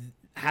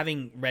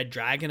 having Red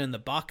Dragon and the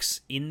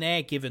Bucks in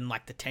there, given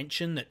like the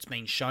tension that's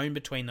been shown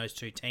between those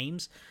two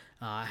teams,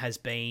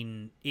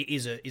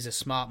 is a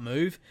smart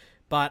move.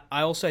 But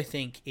I also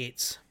think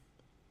it's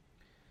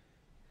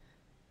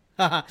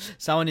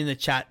someone in the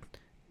chat,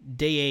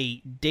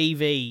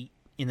 DV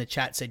in the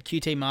chat said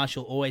QT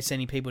Marshall always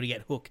sending people to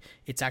get Hook.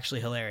 It's actually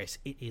hilarious.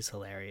 It is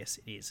hilarious.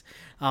 It is.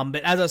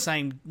 But as I was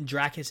saying,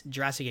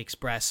 Jurassic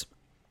Express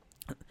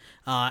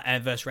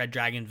and versus Red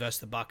Dragon versus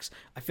the Bucks.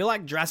 I feel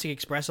like Jurassic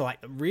Express are like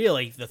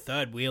really the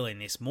third wheel in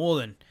this more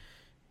than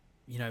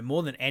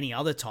any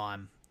other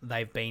time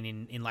they've been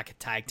in like a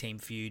tag team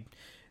feud.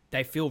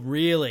 They feel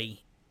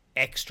really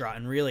extra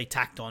and really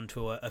tacked on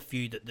to a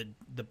feud that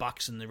the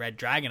Bucks and the Red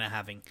Dragon are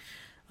having.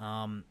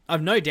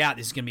 I've no doubt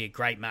this is going to be a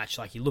great match.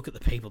 Like, you look at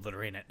the people that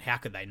are in it, how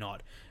could they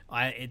not?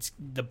 It's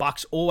the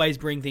Bucks always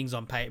bring it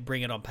on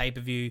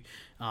pay-per-view.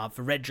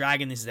 For Red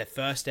Dragon, this is their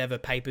first ever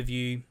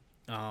pay-per-view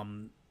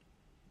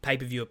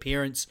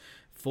appearance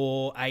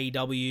for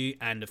AEW,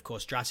 and of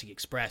course Jurassic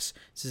Express.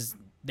 This is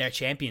their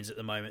champions at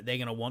the moment. They're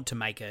going to want to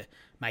make a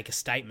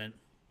statement.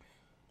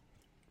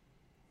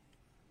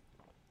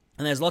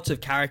 And there's lots of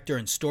character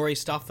and story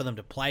stuff for them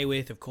to play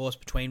with, of course,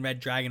 between Red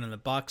Dragon and the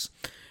Bucks.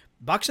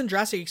 Bucks and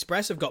Jurassic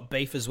Express have got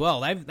beef as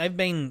well. They've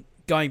been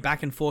going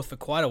back and forth for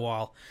quite a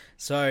while.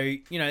 So,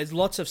 there's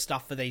lots of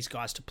stuff for these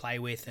guys to play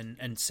with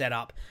and set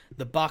up.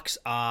 The Bucks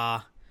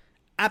are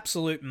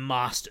absolute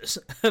masters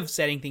of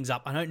setting things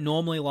up. I don't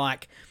normally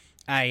like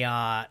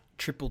a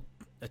triple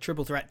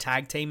threat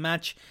tag team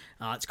match.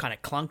 It's kind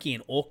of clunky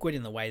and awkward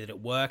in the way that it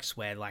works,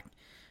 where like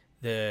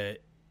the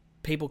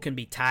people can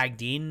be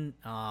tagged in,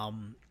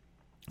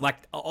 like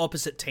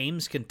opposite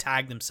teams can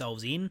tag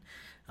themselves in.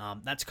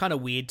 That's kind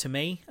of weird to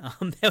me.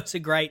 There's a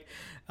great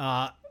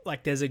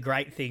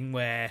thing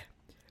where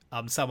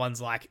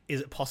someone's like,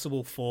 is it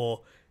possible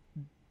for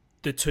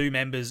the two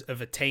members of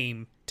a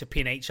team to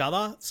pin each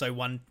other? So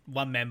one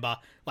member,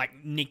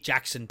 like Nick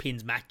Jackson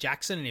pins Matt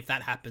Jackson, and if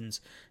that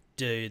happens,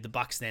 do the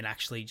Bucks then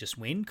actually just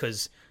win?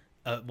 Because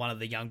one of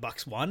the Young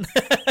Bucks won,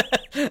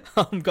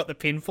 got the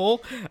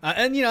pinfall.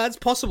 And, it's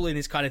possible in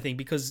this kind of thing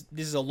because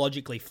this is a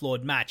logically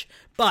flawed match.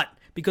 But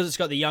because it's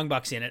got the Young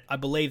Bucks in it, I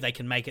believe they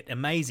can make it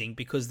amazing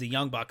because the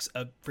Young Bucks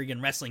are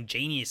friggin' wrestling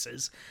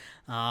geniuses.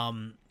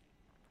 But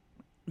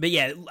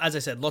yeah, as I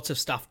said, lots of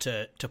stuff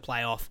to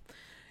play off.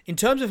 In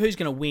terms of who's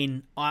going to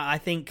win, I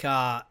think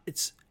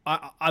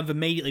I've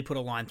immediately put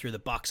a line through the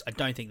Bucks. I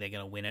don't think they're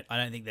going to win it. I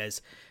don't think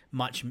there's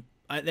much...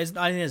 I think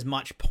there's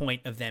much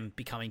point of them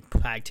becoming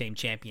tag team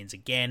champions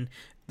again.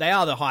 They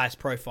are the highest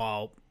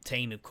profile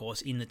team, of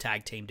course, in the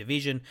tag team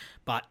division,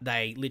 but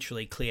they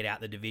literally cleared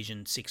out the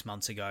division 6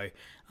 months ago,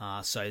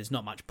 so there's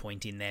not much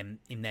point in them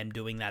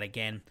doing that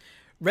again.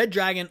 Red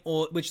Dragon,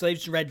 which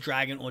leaves Red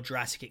Dragon or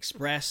Jurassic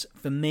Express.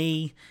 For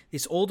me,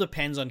 this all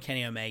depends on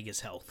Kenny Omega's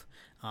health.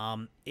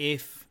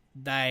 If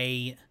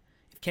Kenny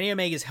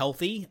Omega's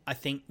healthy, I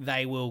think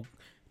they will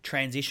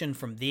transition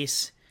from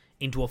this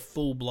into a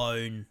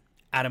full-blown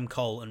Adam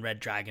Cole and Red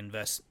Dragon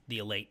versus the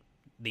Elite,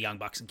 the Young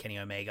Bucks and Kenny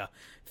Omega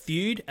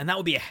feud, and that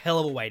would be a hell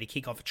of a way to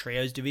kick off a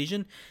trios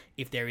division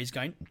if there is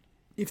going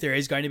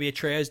to be a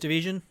trios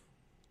division.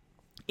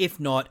 If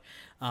not,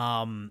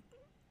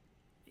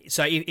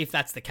 so if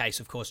that's the case,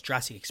 of course,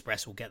 Jurassic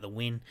Express will get the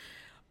win.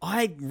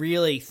 I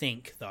really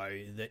think, though,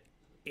 that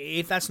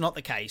if that's not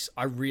the case,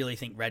 I really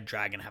think Red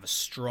Dragon have a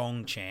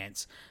strong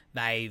chance.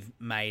 They've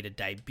made a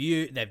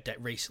debut. They've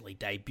recently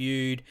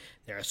debuted.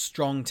 They're a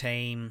strong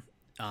team.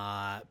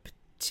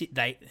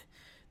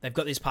 They've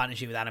got this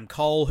partnership with Adam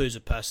Cole, who's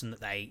a person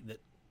that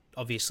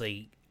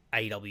obviously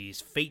AEW is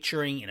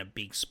featuring in a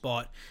big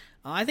spot.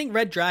 I think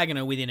Red Dragon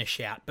are within a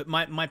shout, but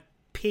my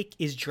pick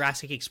is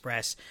Jurassic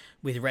Express,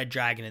 with Red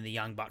Dragon and the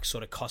Young Bucks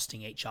sort of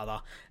costing each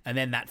other, and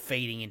then that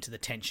feeding into the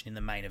tension in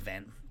the main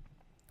event,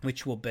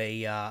 which will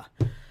be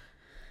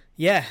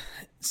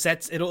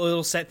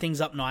it'll set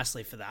things up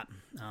nicely for that.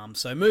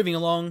 So moving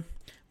along,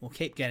 we'll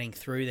keep getting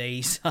through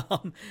these.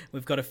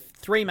 We've got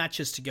 3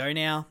 matches to go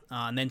now,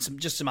 and then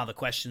some other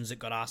questions that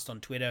got asked on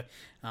Twitter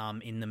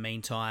in the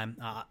meantime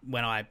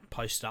when I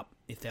posted up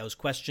if there was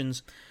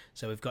questions.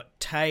 So we've got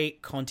Tay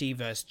Conti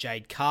versus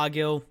Jade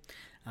Cargill.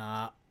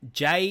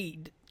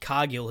 Jade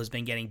Cargill has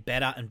been getting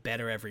better and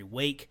better every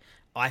week.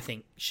 I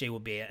think she will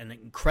be an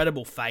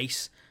incredible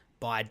face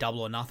by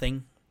Double or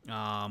Nothing,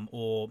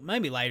 or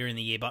maybe later in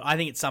the year. But I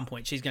think at some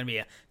point she's going to be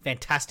a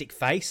fantastic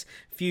face.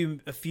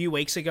 A few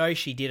weeks ago,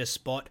 she did a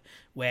spot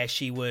where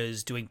she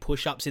was doing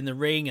push-ups in the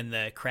ring, and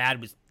the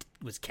crowd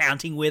was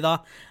counting with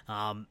her.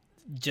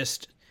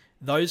 Just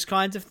those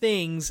kinds of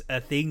things are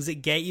things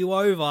that get you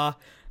over.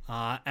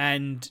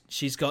 And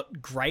she's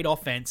got great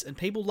offense, and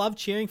people love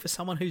cheering for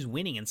someone who's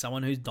winning and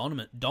someone who's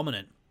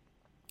dominant.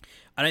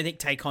 I don't think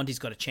Tay Conti's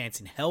got a chance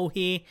in hell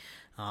here.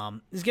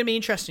 It's going to be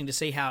interesting to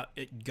see how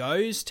it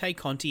goes. Tay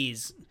Conti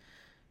is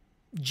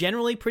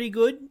generally pretty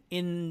good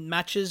in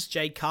matches.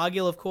 Jade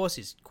Cargill, of course,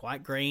 is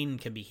quite green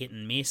and can be hit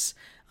and miss.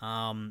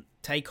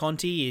 Tay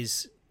Conti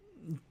is,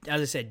 as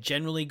I said,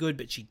 generally good,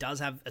 but she does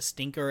have a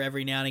stinker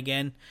every now and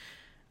again.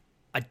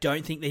 I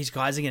don't think these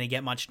guys are going to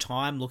get much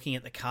time looking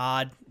at the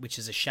card, which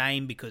is a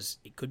shame because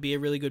it could be a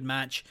really good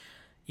match.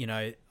 You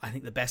know, I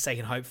think the best they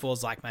can hope for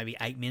is like maybe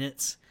 8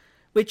 minutes,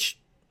 which,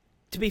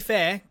 to be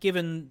fair,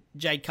 given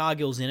Jade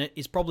Cargill's in it,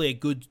 is probably a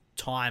good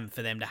time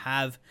for them to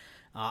have.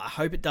 I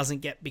hope it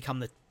doesn't become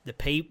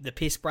the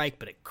piss break,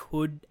 but it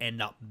could end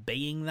up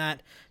being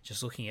that.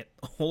 Just looking at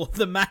all of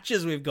the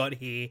matches we've got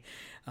here.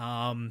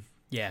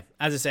 Yeah,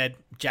 as I said,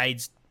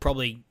 Jade's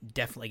probably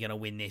definitely going to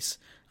win this.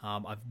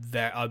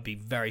 I'd be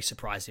very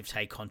surprised if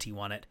Tay Conti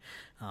won it.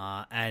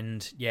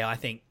 And yeah, I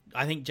think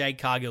Jade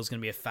Cargill's going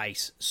to be a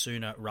face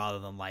sooner rather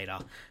than later,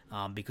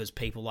 because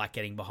people like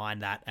getting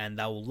behind that, and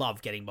they will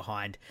love getting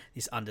behind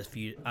this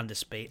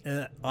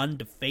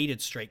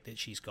undefeated streak that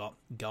she's got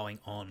going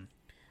on.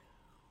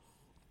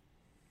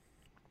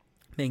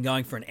 Been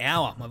going for an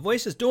hour. My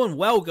voice is doing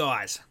well,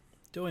 guys.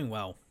 Doing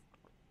well.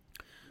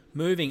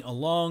 Moving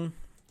along.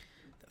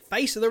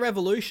 Face of the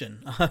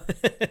Revolution.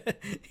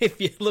 If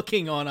you're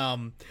looking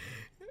on,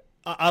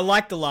 I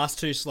like the last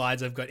two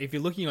slides I've got. If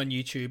you're looking on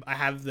YouTube, I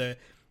have the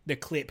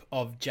clip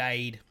of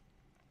Jade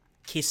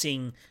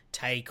kissing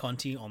Tay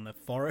Conti on the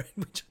forehead,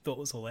 which I thought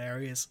was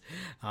hilarious,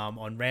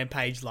 on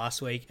Rampage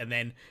last week. And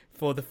then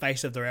for the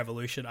Face of the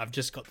Revolution, I've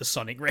just got the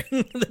Sonic ring,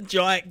 the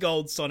giant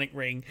gold Sonic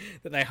ring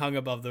that they hung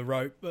above the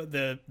rope,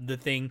 the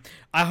thing.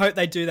 I hope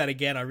they do that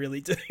again. I really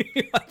do.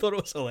 I thought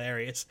it was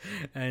hilarious,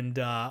 and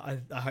I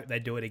hope they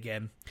do it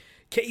again.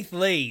 Keith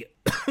Lee,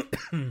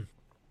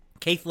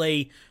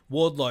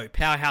 Wardlow,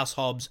 Powerhouse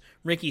Hobbs,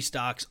 Ricky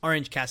Starks,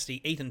 Orange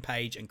Cassidy, Ethan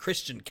Page, and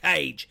Christian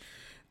Cage.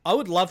 I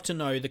would love to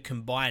know the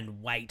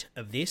combined weight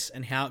of this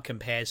and how it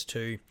compares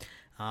to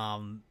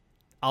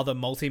other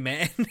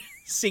multi-man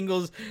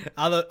singles,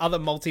 other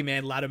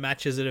multi-man ladder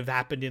matches that have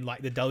happened in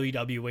like the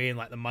WWE and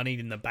like the Money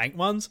in the Bank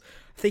ones.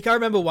 I think I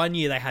remember one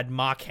year they had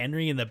Mark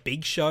Henry and the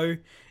Big Show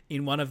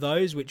in one of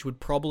those, which would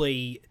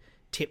probably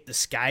tip the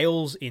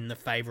scales in the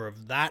favor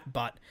of that.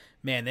 But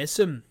man, there's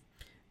some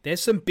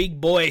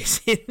big boys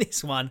in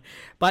this one,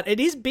 but it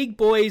is big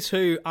boys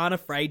who aren't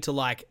afraid to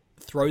like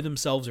throw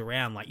themselves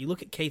around. Like you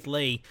look at Keith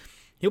Lee,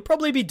 he'll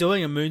probably be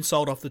doing a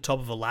moonsault off the top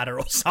of a ladder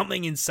or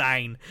something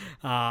insane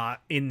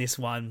in this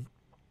one.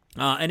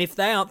 And if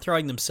they aren't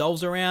throwing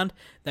themselves around,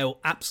 they will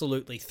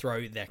absolutely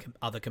throw their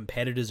other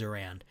competitors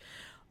around.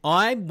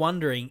 I'm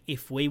wondering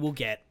if we will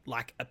get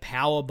like a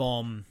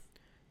powerbomb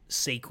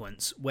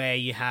sequence where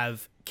you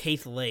have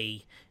Keith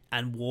Lee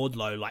and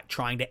Wardlow like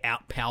trying to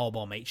out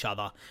powerbomb each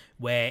other,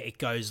 where it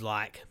goes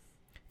like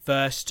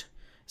first,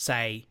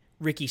 say,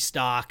 Ricky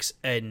Starks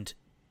and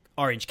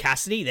Orange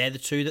Cassidy, they're the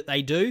two that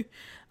they do,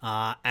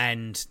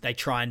 and they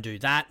try and do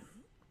that,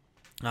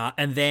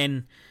 and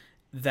then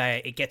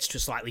it gets to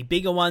slightly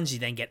bigger ones. You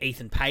then get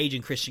Ethan Page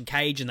and Christian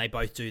Cage, and they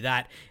both do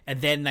that,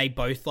 and then they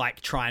both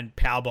like try and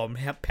powerbomb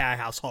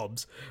Powerhouse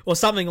Hobbs or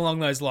something along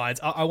those lines.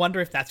 I wonder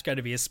if that's going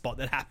to be a spot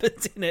that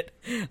happens in it,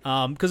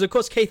 because of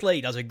course Keith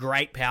Lee does a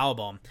great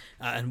powerbomb,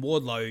 and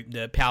Wardlow,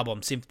 the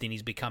powerbomb symphony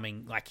is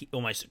becoming like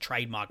almost a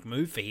trademark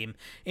move for him.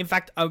 In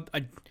fact,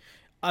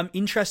 I'm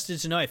interested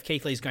to know if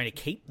Keith Lee's going to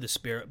keep the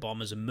Spirit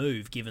Bomb as a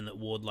move, given that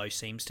Wardlow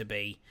seems to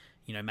be,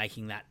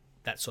 making that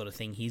sort of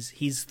thing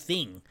his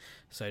thing,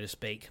 so to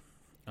speak.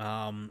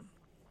 I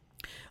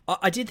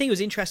did think it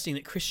was interesting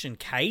that Christian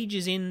Cage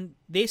is in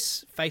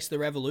this Face the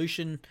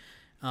Revolution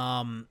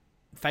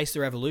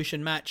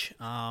match.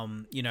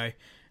 I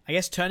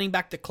guess turning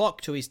back the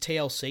clock to his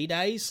TLC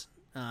days.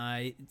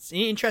 It's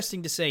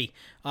interesting to see.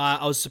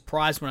 I was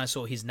surprised when I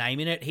saw his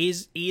name in it. He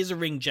is a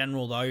ring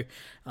general though,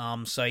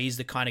 so he's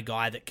the kind of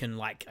guy that can,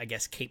 like, I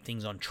guess, keep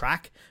things on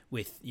track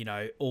with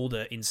all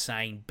the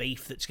insane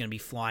beef that's going to be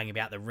flying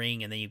about the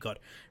ring. And then you've got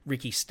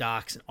Ricky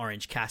Starks and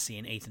Orange Cassidy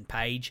and Ethan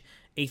Page.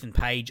 Ethan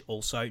Page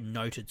also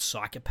noted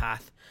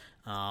psychopath,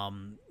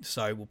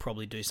 so we'll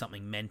probably do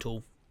something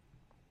mental.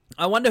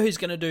 I wonder who's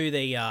going to do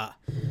the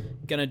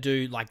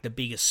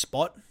biggest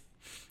spot.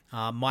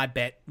 My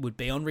bet would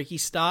be on Ricky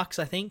Starks,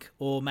 I think,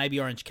 or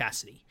maybe Orange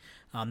Cassidy.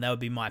 That would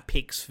be my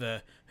picks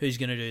for who's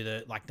going to do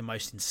the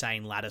most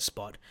insane ladder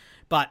spot.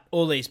 But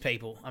all these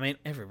people, I mean,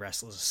 every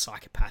wrestler's a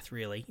psychopath,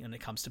 really, when it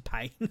comes to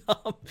pain.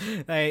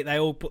 They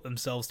all put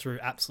themselves through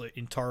absolute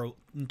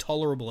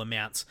intolerable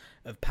amounts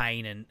of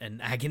pain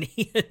and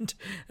agony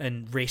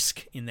and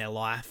risk in their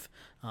life.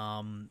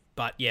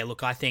 But yeah,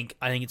 look, I think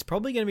it's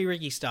probably going to be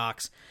Ricky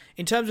Starks.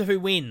 In terms of who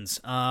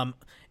wins,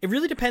 it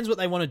really depends what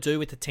they want to do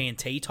with the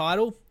TNT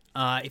title.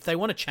 If they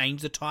want to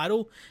change the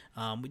title,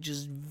 which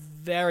is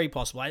very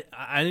possible,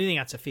 I don't think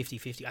that's a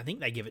 50-50. I think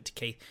they give it to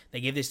Keith.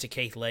 They give this to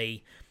Keith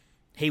Lee.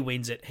 He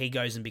wins it. He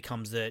goes and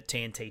becomes the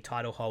TNT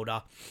title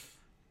holder.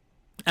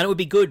 And it would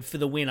be good for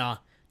the winner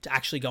to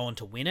actually go on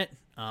to win it.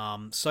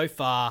 So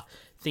far,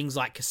 things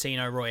like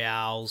Casino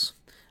Royales,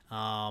 they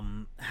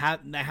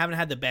haven't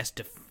had the best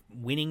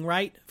winning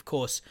rate. Of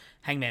course,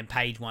 Hangman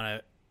Page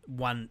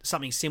won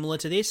something similar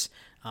to this,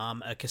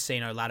 a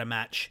casino ladder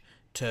match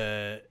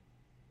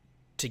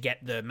to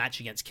get the match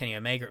against Kenny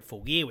Omega at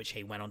Full Gear, which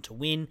he went on to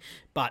win.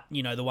 But,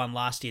 the one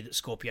last year that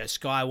Scorpio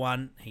Sky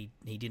won, he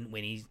didn't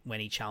win when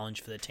he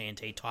challenged for the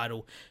TNT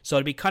title. So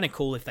it'd be kind of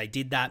cool if they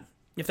did that.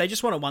 If they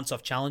just want a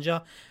once-off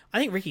challenger, I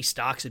think Ricky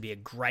Starks would be a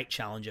great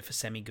challenger for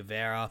Sammy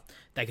Guevara.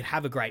 They could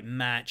have a great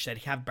match. They'd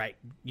have great,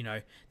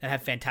 they'd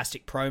have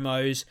fantastic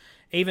promos.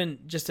 Even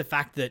just the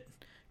fact that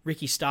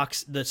Ricky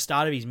Starks, the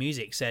start of his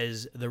music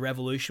says the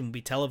revolution will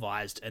be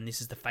televised, and this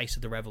is the face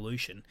of the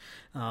revolution.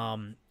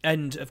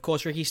 And of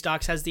course, Ricky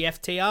Starks has the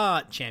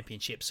FTR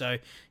championship, so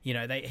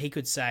he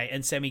could say,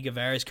 and Sammy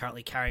Guevara is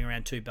currently carrying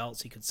around 2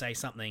 belts. He could say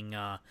something,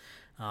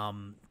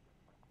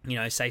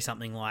 say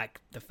something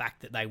like the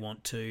fact that they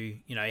want to,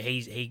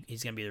 he's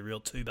going to be the real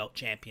 2-belt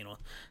champion or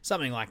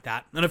something like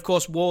that. And of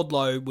course,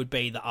 Wardlow would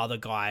be the other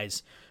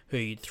guys who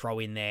you'd throw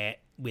in there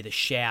with a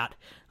shout.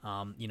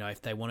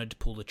 If they wanted to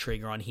pull the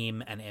trigger on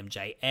him and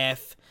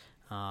MJF,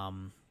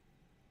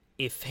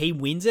 if he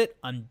wins it,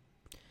 I'm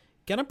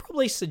going to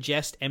probably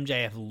suggest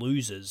MJF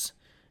loses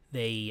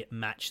the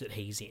match that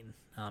he's in,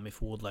 if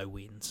Wardlow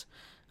wins.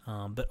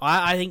 But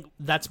I think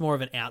that's more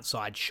of an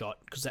outside shot,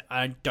 because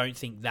I don't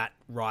think that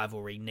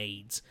rivalry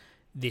needs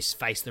this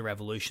Face the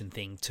Revolution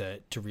thing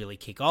to really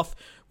kick off,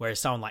 whereas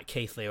someone like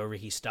Keith Lee or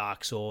Ricky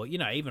Starks or,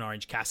 even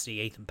Orange Cassidy,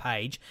 Ethan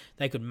Page,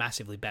 they could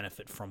massively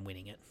benefit from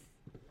winning it.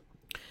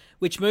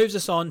 Which moves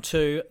us on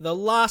to the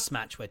last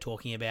match we're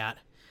talking about.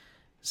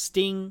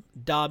 Sting,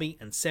 Darby,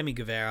 and Sammy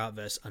Guevara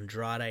versus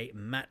Andrade,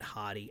 Matt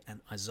Hardy,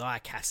 and Isaiah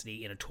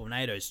Cassidy in a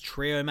Tornadoes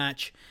trio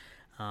match.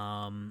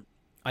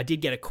 I did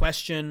get a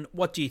question.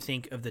 What do you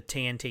think of the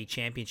TNT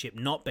Championship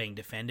not being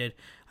defended?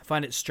 I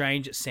find it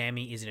strange that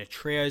Sammy is in a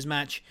trios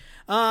match.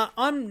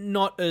 I'm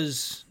not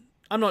as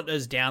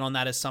down on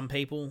that as some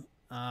people.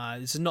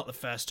 This is not the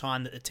first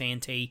time that the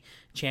TNT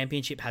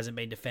Championship hasn't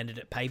been defended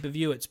at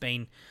pay-per-view. It's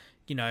been,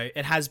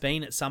 it has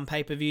been at some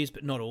pay-per-views,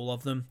 but not all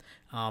of them.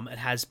 It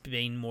has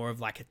been more of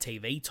like a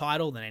TV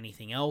title than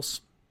anything else.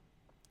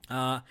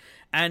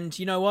 And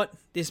you know what?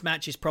 This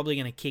match is probably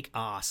going to kick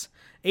ass.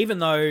 Even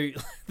though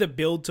the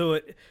build to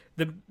it,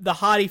 the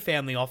Hardy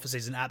family office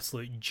is an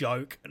absolute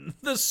joke. And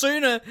the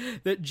sooner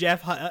that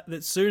Jeff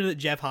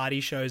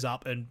Hardy shows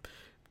up and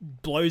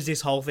blows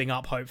this whole thing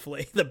up,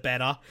 hopefully, the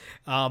better.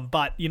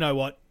 But you know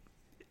what?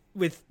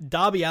 With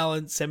Darby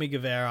Allin, Sammy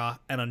Guevara,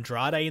 and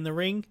Andrade in the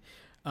ring,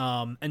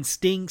 and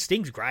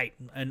Sting's great,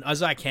 and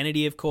Isaiah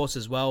Kennedy, of course,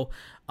 as well.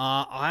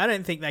 I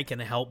don't think they can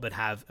help but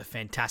have a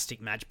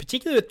fantastic match,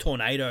 particularly with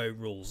tornado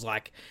rules.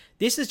 Like,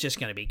 this is just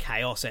going to be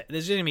chaos.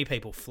 There's going to be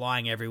people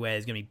flying everywhere.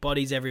 There's going to be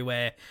bodies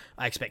everywhere.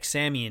 I expect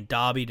Sammy and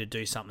Darby to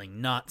do something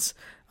nuts.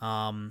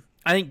 I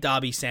think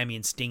Darby, Sammy,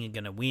 and Sting are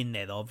going to win.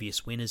 They're the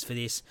obvious winners for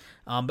this.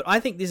 But I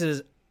think this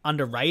is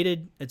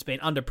underrated. It's been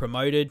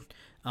underpromoted.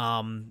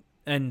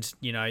 And,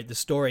 the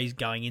story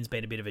going in's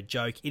been a bit of a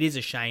joke. It is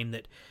a shame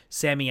that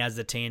Sammy, as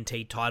the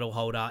TNT title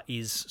holder,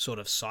 is sort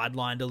of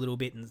sidelined a little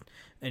bit and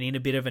in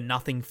a bit of a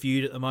nothing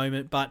feud at the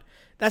moment. But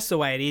that's the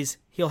way it is.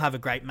 He'll have a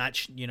great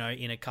match, in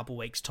a couple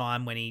weeks'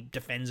 time when he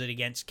defends it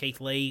against Keith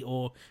Lee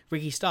or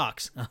Ricky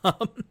Starks,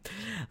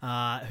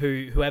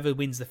 whoever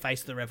wins the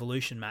Face of the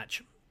Revolution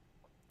match.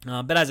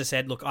 But as I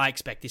said, look, I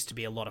expect this to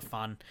be a lot of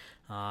fun,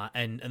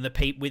 and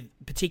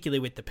particularly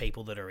with the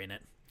people that are in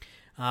it.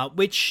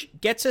 Which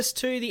gets us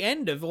to the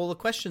end of all the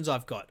questions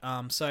I've got.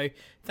 So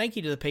thank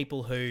you to the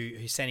people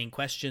who sent in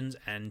questions,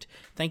 and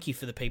thank you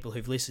for the people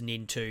who've listened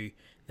into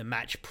the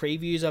match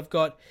previews I've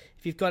got.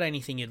 If you've got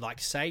anything you'd like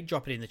to say,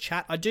 drop it in the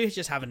chat. I do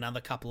just have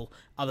another couple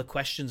other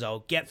questions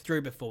I'll get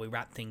through before we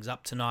wrap things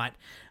up tonight.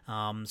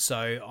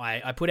 So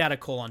I put out a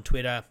call on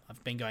Twitter.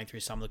 I've been going through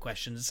some of the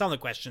questions. Some of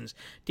the questions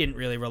didn't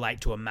really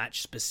relate to a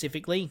match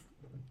specifically,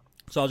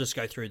 so I'll just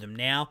go through them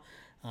now.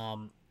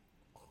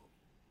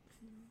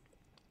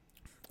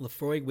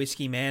 Lefroy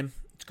whiskey, man.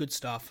 It's good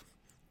stuff.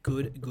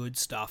 Good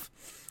stuff.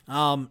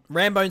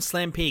 Rambone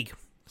Slam Pig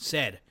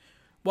said,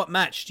 what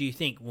match do you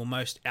think will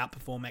most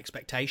outperform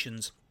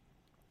expectations?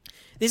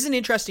 This is an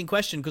interesting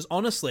question because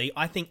honestly,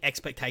 I think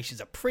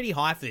expectations are pretty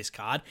high for this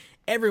card.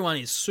 Everyone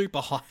is super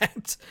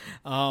hyped.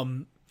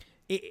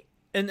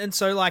 And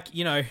so, like,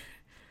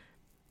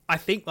 I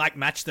think like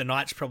match of the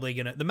night's probably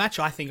gonna, the match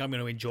I think I'm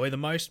gonna enjoy the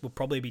most will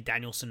probably be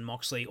Danielson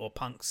Moxley or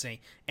Punk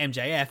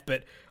MJF,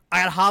 but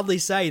I'd hardly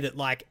say that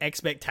like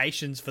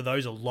expectations for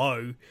those are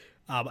low.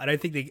 I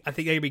think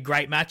they're gonna be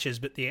great matches,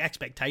 but the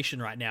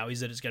expectation right now is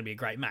that it's gonna be a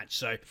great match.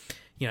 So,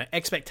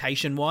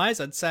 expectation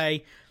wise, I'd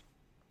say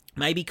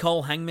maybe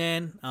Cole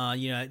Hangman.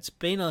 It's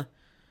been a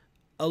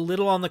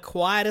little on the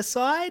quieter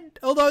side,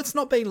 although it's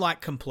not been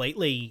like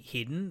completely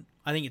hidden.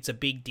 I think it's a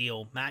big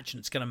deal match and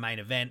it's going to main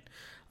event.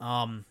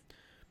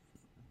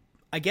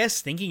 I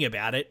guess thinking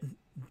about it,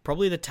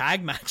 probably the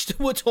tag match that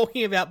we're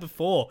talking about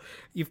before.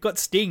 You've got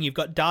Sting, you've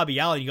got Darby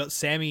Allin, you've got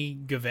Sammy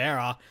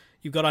Guevara,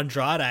 you've got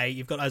Andrade,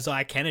 you've got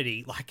Isaiah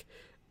Kennedy. Like,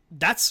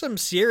 that's some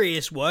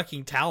serious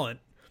working talent.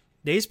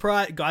 These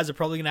guys are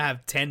probably going to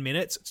have 10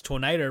 minutes. It's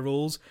Tornado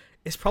rules.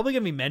 It's probably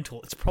going to be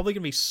mental. It's probably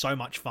going to be so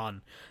much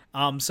fun.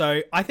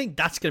 So I think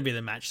that's going to be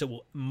the match that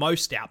will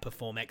most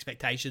outperform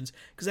expectations,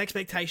 because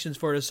expectations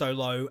for it are so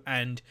low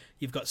and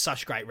you've got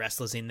such great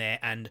wrestlers in there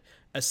and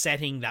a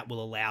setting that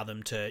will allow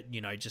them to,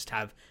 just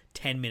have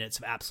 10 minutes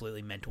of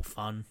absolutely mental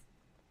fun.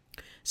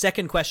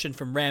 Second question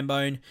from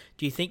Rambone.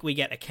 Do you think we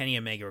get a Kenny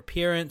Omega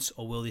appearance,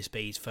 or will this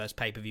be his first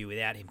pay-per-view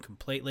without him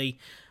completely?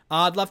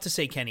 I'd love to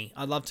see Kenny.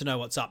 I'd love to know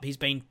what's up. He's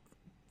been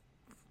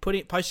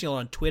posting a lot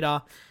on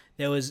Twitter.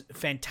 There was a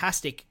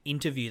fantastic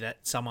interview that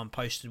someone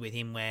posted with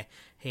him where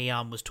he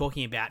was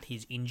talking about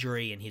his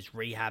injury and his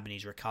rehab and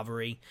his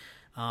recovery.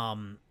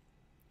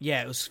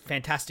 It was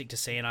fantastic to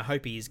see, and I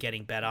hope he is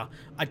getting better.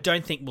 I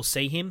don't think we'll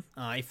see him.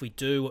 If we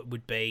do, it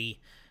would be,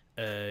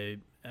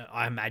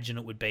 I imagine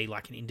it would be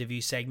like an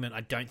interview segment.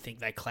 I don't think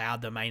they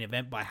cloud the main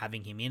event by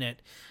having him in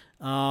it.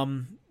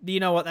 You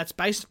know what? That's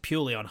based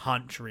purely on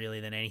hunch, really,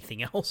 than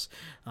anything else.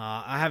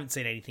 I haven't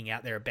seen anything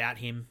out there about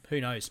him.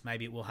 Who knows?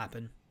 Maybe it will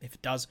happen. If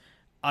it does,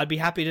 I'd be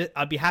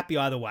happy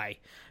either way.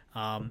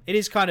 It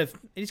is kind of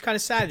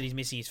sad that he's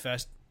missing his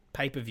first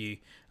pay-per-view.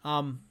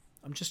 I'm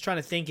just trying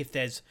to think if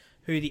there's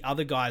who the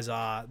other guys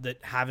are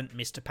that haven't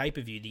missed a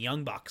pay-per-view. The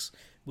Young Bucks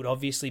would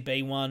obviously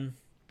be one.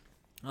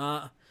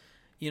 I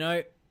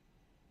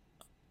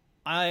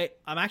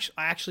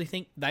actually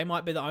think they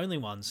might be the only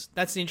ones.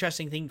 That's an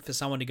interesting thing for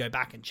someone to go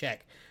back and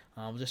check.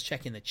 We'll just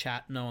check in the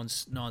chat. No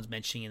one's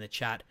mentioning in the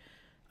chat.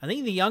 I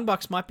think the Young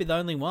Bucks might be the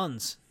only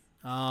ones.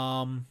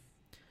 I'm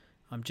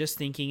just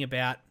thinking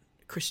about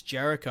Chris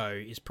Jericho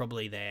is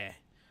probably there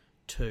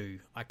too.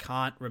 I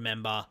can't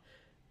remember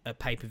a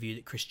pay-per-view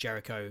that Chris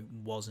Jericho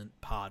wasn't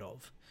part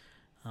of.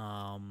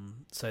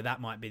 So that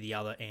might be the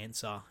other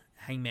answer.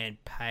 Hangman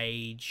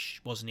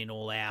Page wasn't in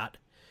All Out.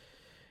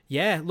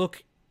 Yeah,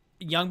 look,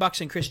 Young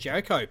Bucks and Chris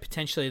Jericho,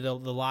 potentially the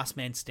last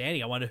man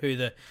standing. I wonder who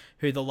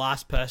the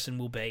last person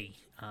will be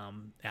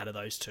out of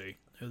those two.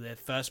 Who the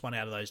first one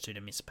out of those two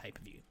to miss a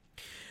pay-per-view.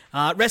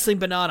 Wrestling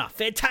Banana,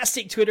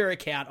 fantastic Twitter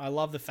account. I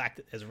love the fact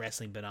that there's a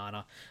Wrestling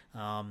Banana.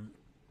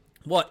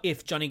 What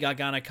if Johnny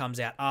Gargano comes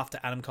out after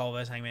Adam Cole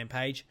vs Hangman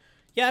Page?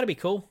 Yeah, that'd be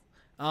cool.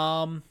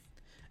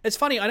 It's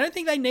funny, I don't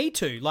think they need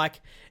to.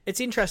 Like, it's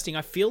interesting.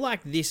 I feel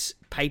like this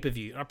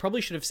pay-per-view, and I probably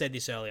should have said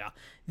this earlier,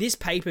 this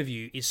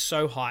pay-per-view is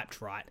so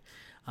hyped, right?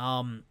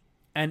 And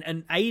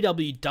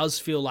AEW does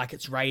feel like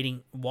it's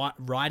riding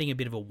a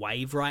bit of a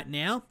wave right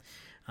now.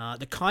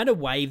 The kind of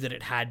wave that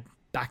it had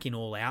back in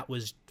All Out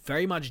was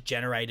very much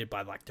generated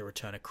by like the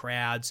return of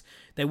crowds.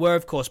 They were,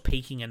 of course,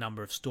 peaking a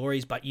number of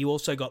stories, but you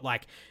also got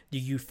like the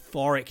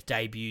euphoric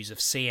debuts of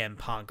CM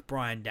Punk,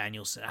 Bryan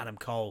Danielson, Adam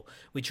Cole,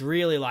 which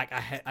really like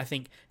I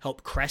think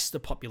helped crest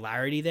the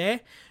popularity there.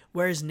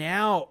 Whereas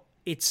now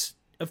it's,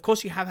 of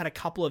course, you have had a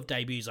couple of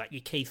debuts like your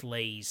Keith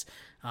Lees,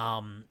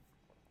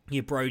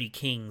 your Brody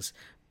Kings,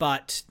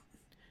 but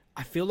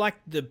I feel like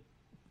the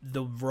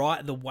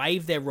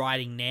wave they're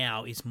riding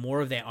now is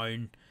more of their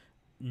own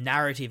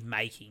narrative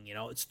making.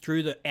 It's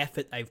through the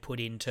effort they've put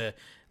into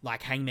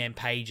like Hangman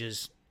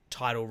Page's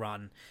title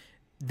run,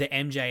 the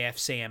MJF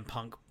CM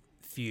Punk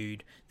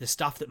feud, the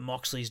stuff that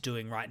Moxley's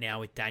doing right now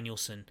with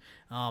Danielson.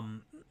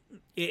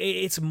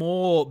 It's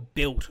more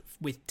built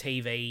with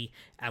TV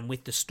and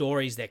with the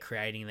stories they're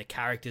creating and the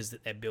characters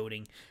that they're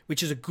building,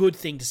 which is a good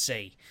thing to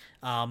see,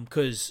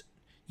 because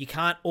you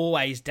can't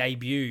always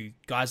debut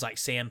guys like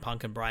CM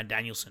Punk and Bryan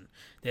Danielson.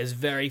 There's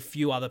very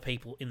few other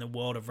people in the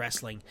world of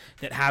wrestling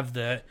that have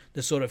the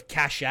sort of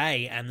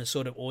cachet and the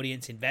sort of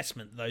audience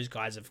investment those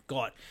guys have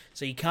got.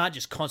 So you can't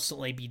just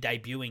constantly be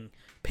debuting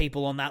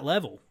people on that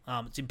level.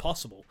 It's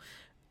impossible.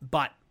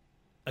 But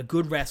a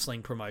good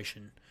wrestling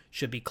promotion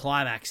should be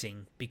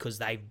climaxing because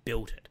they've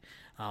built it.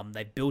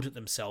 They built it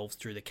themselves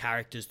through the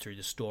characters, through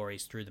the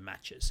stories, through the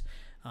matches.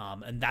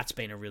 And that's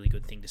been a really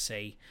good thing to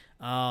see.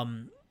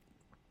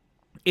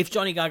 If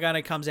Johnny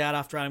Gargano comes out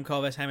after Adam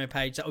Cole vs Hangman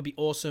Page, that would be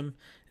awesome.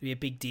 It'd be a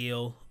big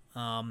deal.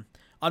 I'm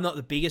not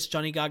the biggest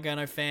Johnny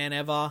Gargano fan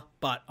ever,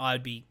 but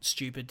I'd be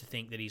stupid to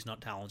think that he's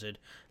not talented.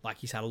 Like,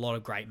 he's had a lot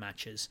of great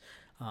matches,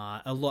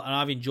 and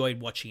I've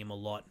enjoyed watching him a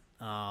lot.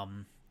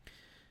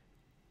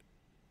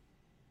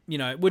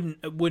 It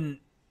wouldn't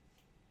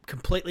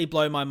completely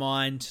blow my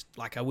mind.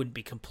 Like, I wouldn't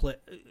be complete.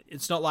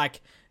 It's not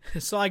like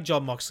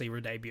John Moxley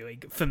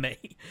redebuting for me.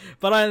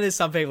 But I know there's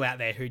some people out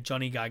there who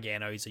Johnny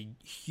Gargano is a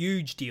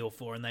huge deal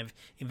for, and they've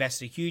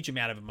invested a huge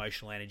amount of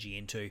emotional energy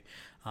into,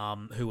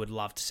 who would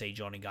love to see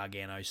Johnny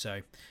Gargano.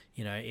 So,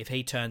 if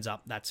he turns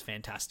up, that's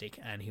fantastic,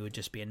 and he would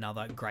just be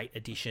another great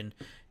addition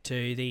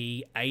to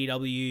the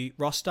AEW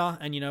roster.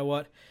 And you know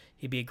what?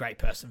 He'd be a great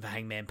person for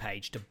Hangman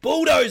Page to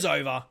bulldoze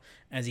over,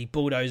 as he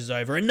bulldozes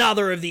over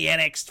another of the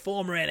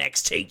former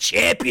NXT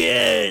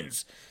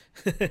champions.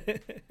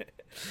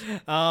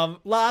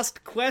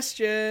 Last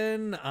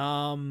question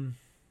from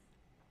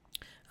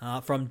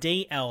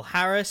DL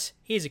Harris.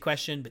 Here's a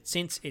question, but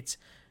since it's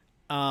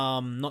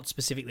not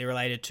specifically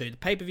related to the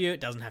pay-per-view,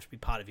 it doesn't have to be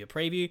part of your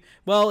preview.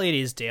 Well, it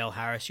is, DL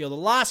Harris. You're the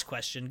last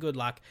question. Good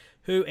luck.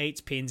 Who eats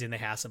pins in the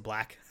House of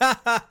Black?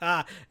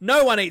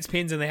 No one eats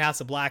pins in the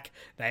House of Black.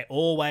 They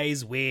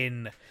always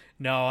win.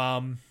 No, I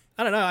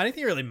don't know. I don't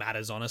think it really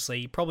matters, honestly.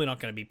 You're probably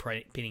not going to be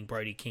pinning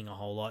Brody King a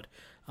whole lot.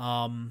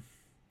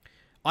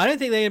 I don't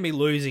think they're going to be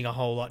losing a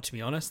whole lot, to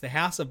be honest. The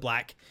House of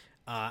Black,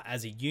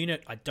 as a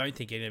unit, I don't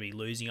think they're going to be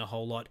losing a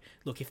whole lot.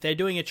 Look, if they're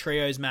doing a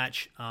trios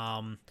match,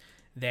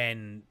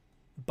 then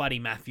Buddy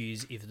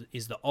Matthews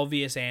is the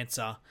obvious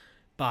answer,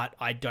 but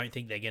I don't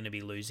think they're going to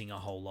be losing a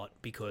whole lot,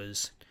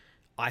 because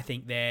I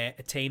think they're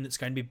a team that's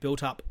going to be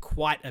built up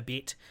quite a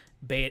bit,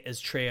 be it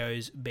as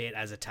trios, be it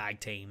as a tag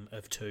team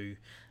of two,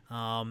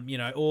 be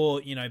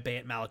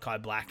it Malachi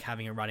Black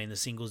having a run in the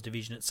singles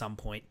division at some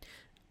point.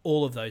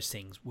 All of those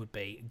things would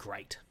be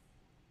great.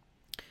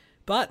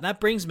 But that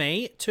brings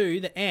me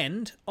to the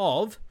end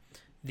of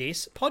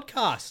this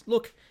podcast.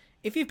 Look,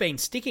 if you've been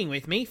sticking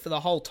with me for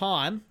the whole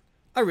time,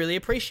 I really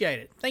appreciate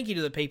it. Thank you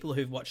to the people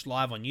who've watched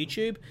live on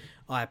YouTube.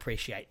 I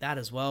appreciate that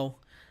as well.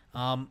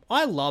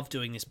 I love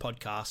doing this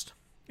podcast.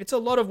 It's a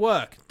lot of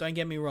work, don't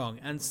get me wrong.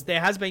 And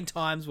there has been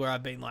times where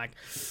I've been like,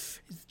 is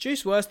the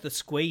juice worth the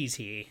squeeze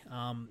here?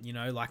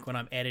 Like when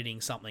I'm editing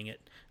something at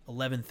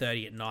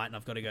 11:30 at night and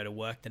I've got to go to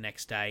work the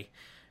next day.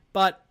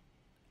 But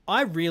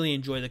I really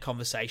enjoy the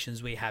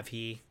conversations we have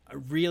here. I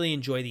really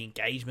enjoy the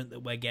engagement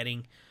that we're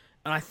getting.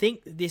 And I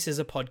think this is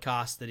a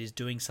podcast that is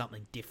doing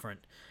something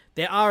different.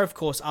 There are, of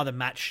course, other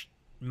match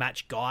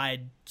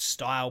guide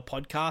style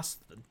podcasts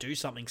that do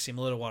something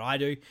similar to what I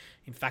do.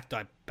 In fact,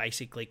 I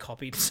basically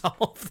copied some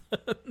of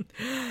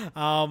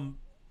them.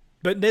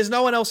 But there's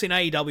no one else in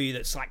AEW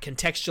that's like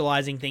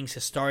contextualizing things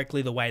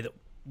historically the way that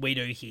we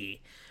do here.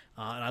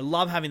 And I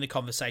love having the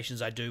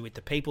conversations I do with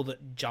the people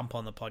that jump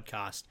on the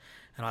podcast.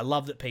 And I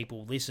love that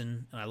people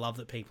listen, and I love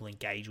that people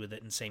engage with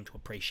it and seem to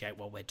appreciate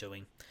what we're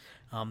doing.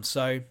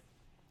 So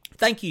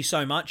thank you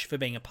so much for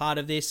being a part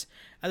of this.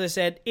 As I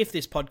said, if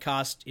this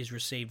podcast is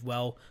received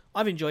well,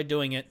 I've enjoyed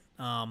doing it.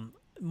 It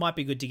might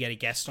be good to get a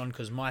guest on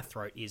because my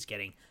throat is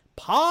getting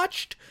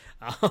parched.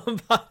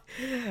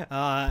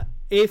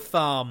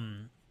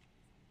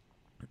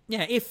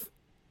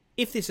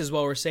 If this is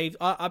well received,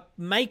 I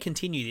may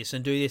continue this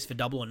and do this for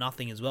Double or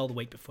Nothing as well. The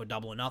week before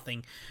Double or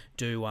Nothing,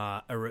 do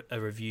a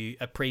preview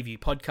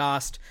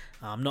podcast.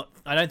 I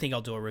don't think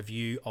I'll do a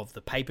review of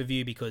the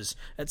pay-per-view, because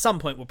at some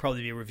point we'll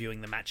probably be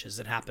reviewing the matches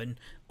that happen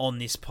on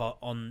this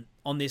on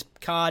this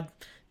card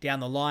down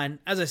the line.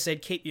 As I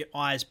said, keep your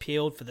eyes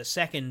peeled for the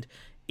second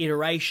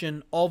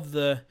iteration of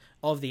the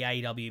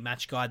AEW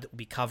match guide that we'll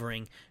be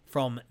covering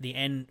from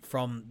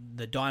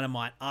the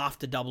Dynamite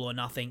after Double or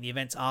Nothing, the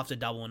events after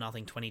Double or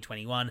Nothing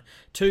 2021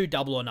 to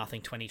Double or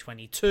Nothing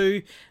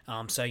 2022.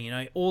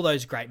 So, all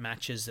those great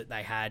matches that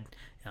they had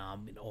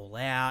All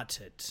Out,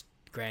 at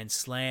Grand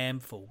Slam,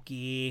 Full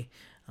Gear,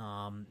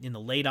 in the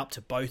lead up to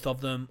both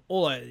of them.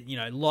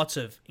 Lots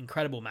of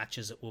incredible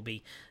matches that we'll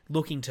be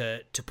looking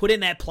to put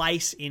in their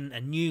place in a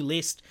new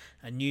list,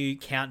 a new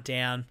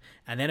countdown,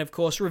 and then, of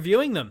course,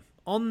 reviewing them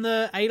on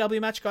the AEW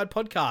Match Guide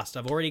podcast.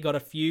 I've already got a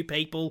few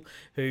people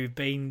who've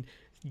been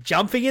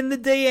jumping in the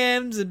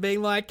DMs and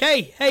being like,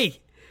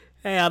 hey,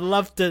 I'd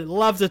love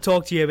to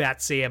talk to you about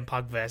CM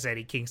Punk versus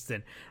Eddie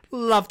Kingston.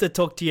 Love to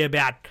talk to you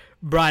about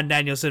Bryan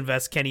Danielson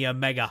versus Kenny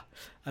Omega.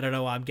 I don't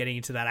know why I'm getting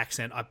into that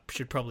accent. I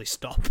should probably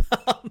stop.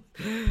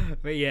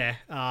 But yeah,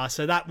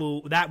 so that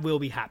will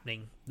be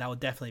happening. That will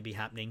definitely be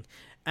happening.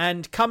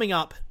 And coming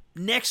up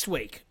next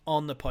week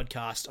on the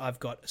podcast, I've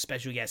got a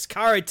special guest,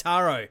 Karo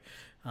Taro.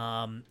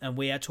 And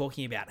we are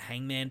talking about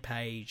Hangman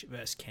Page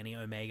versus Kenny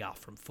Omega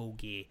from Full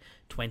Gear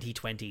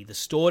 2020, the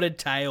sordid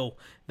tale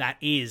that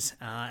is.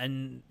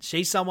 And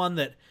she's someone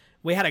that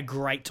we had a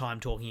great time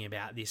talking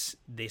about this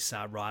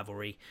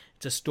rivalry.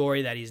 It's a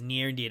story that is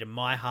near and dear to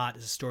my heart.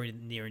 It's a story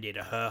near and dear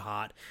to her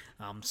heart.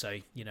 So,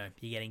 you're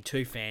getting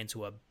two fans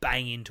who are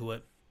bang into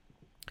it.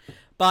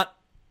 But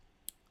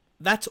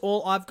that's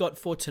all I've got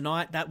for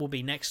tonight. That will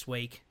be next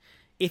week.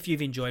 If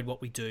you've enjoyed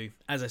what we do,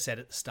 as I said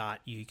at the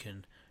start, you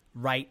can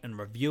rate and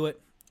review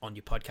it on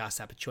your podcast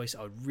app of choice.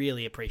 I would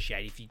really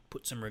appreciate if you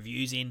put some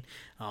reviews in.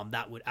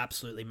 That would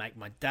absolutely make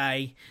my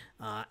day.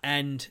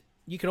 And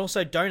you can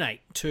also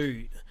donate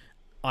to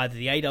either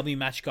the AEW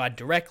Match Guide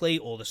directly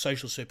or the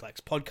Social Suplex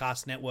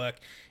Podcast Network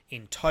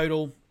in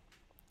total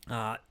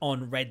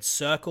on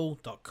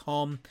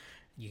redcircle.com.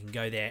 you can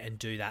go there and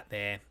do that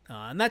there.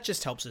 And that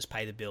just helps us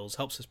pay the bills,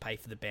 helps us pay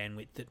for the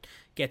bandwidth that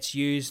gets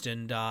used,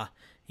 and,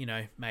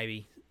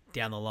 maybe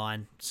down the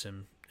line,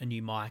 a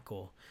new mic,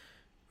 or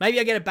maybe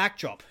I get a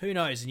backdrop. Who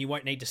knows? And you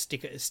won't need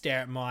to stare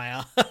at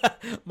my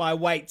my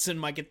weights and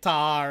my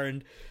guitar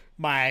and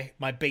my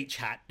beach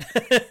hat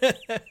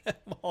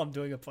while I'm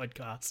doing a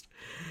podcast.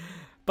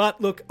 But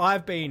look,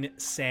 I've been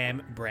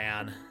Sam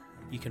Brown.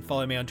 You can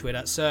follow me on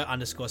Twitter,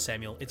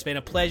 Sir_Samuel. It's been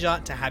a pleasure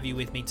to have you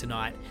with me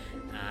tonight,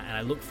 and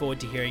I look forward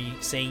to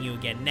seeing you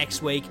again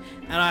next week.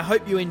 And I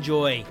hope you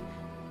enjoy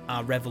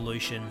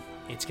Revolution.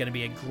 It's going to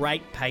be a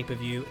great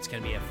pay-per-view. It's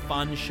going to be a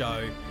fun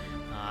show.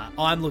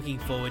 I'm looking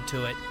forward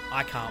to it.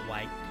 I can't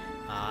wait.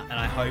 And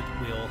I hope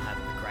we all have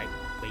a great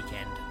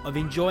weekend of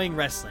enjoying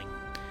wrestling.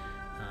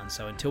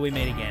 So until we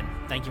meet again,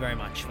 thank you very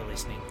much for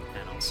listening,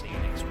 and I'll see you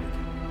next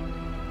week.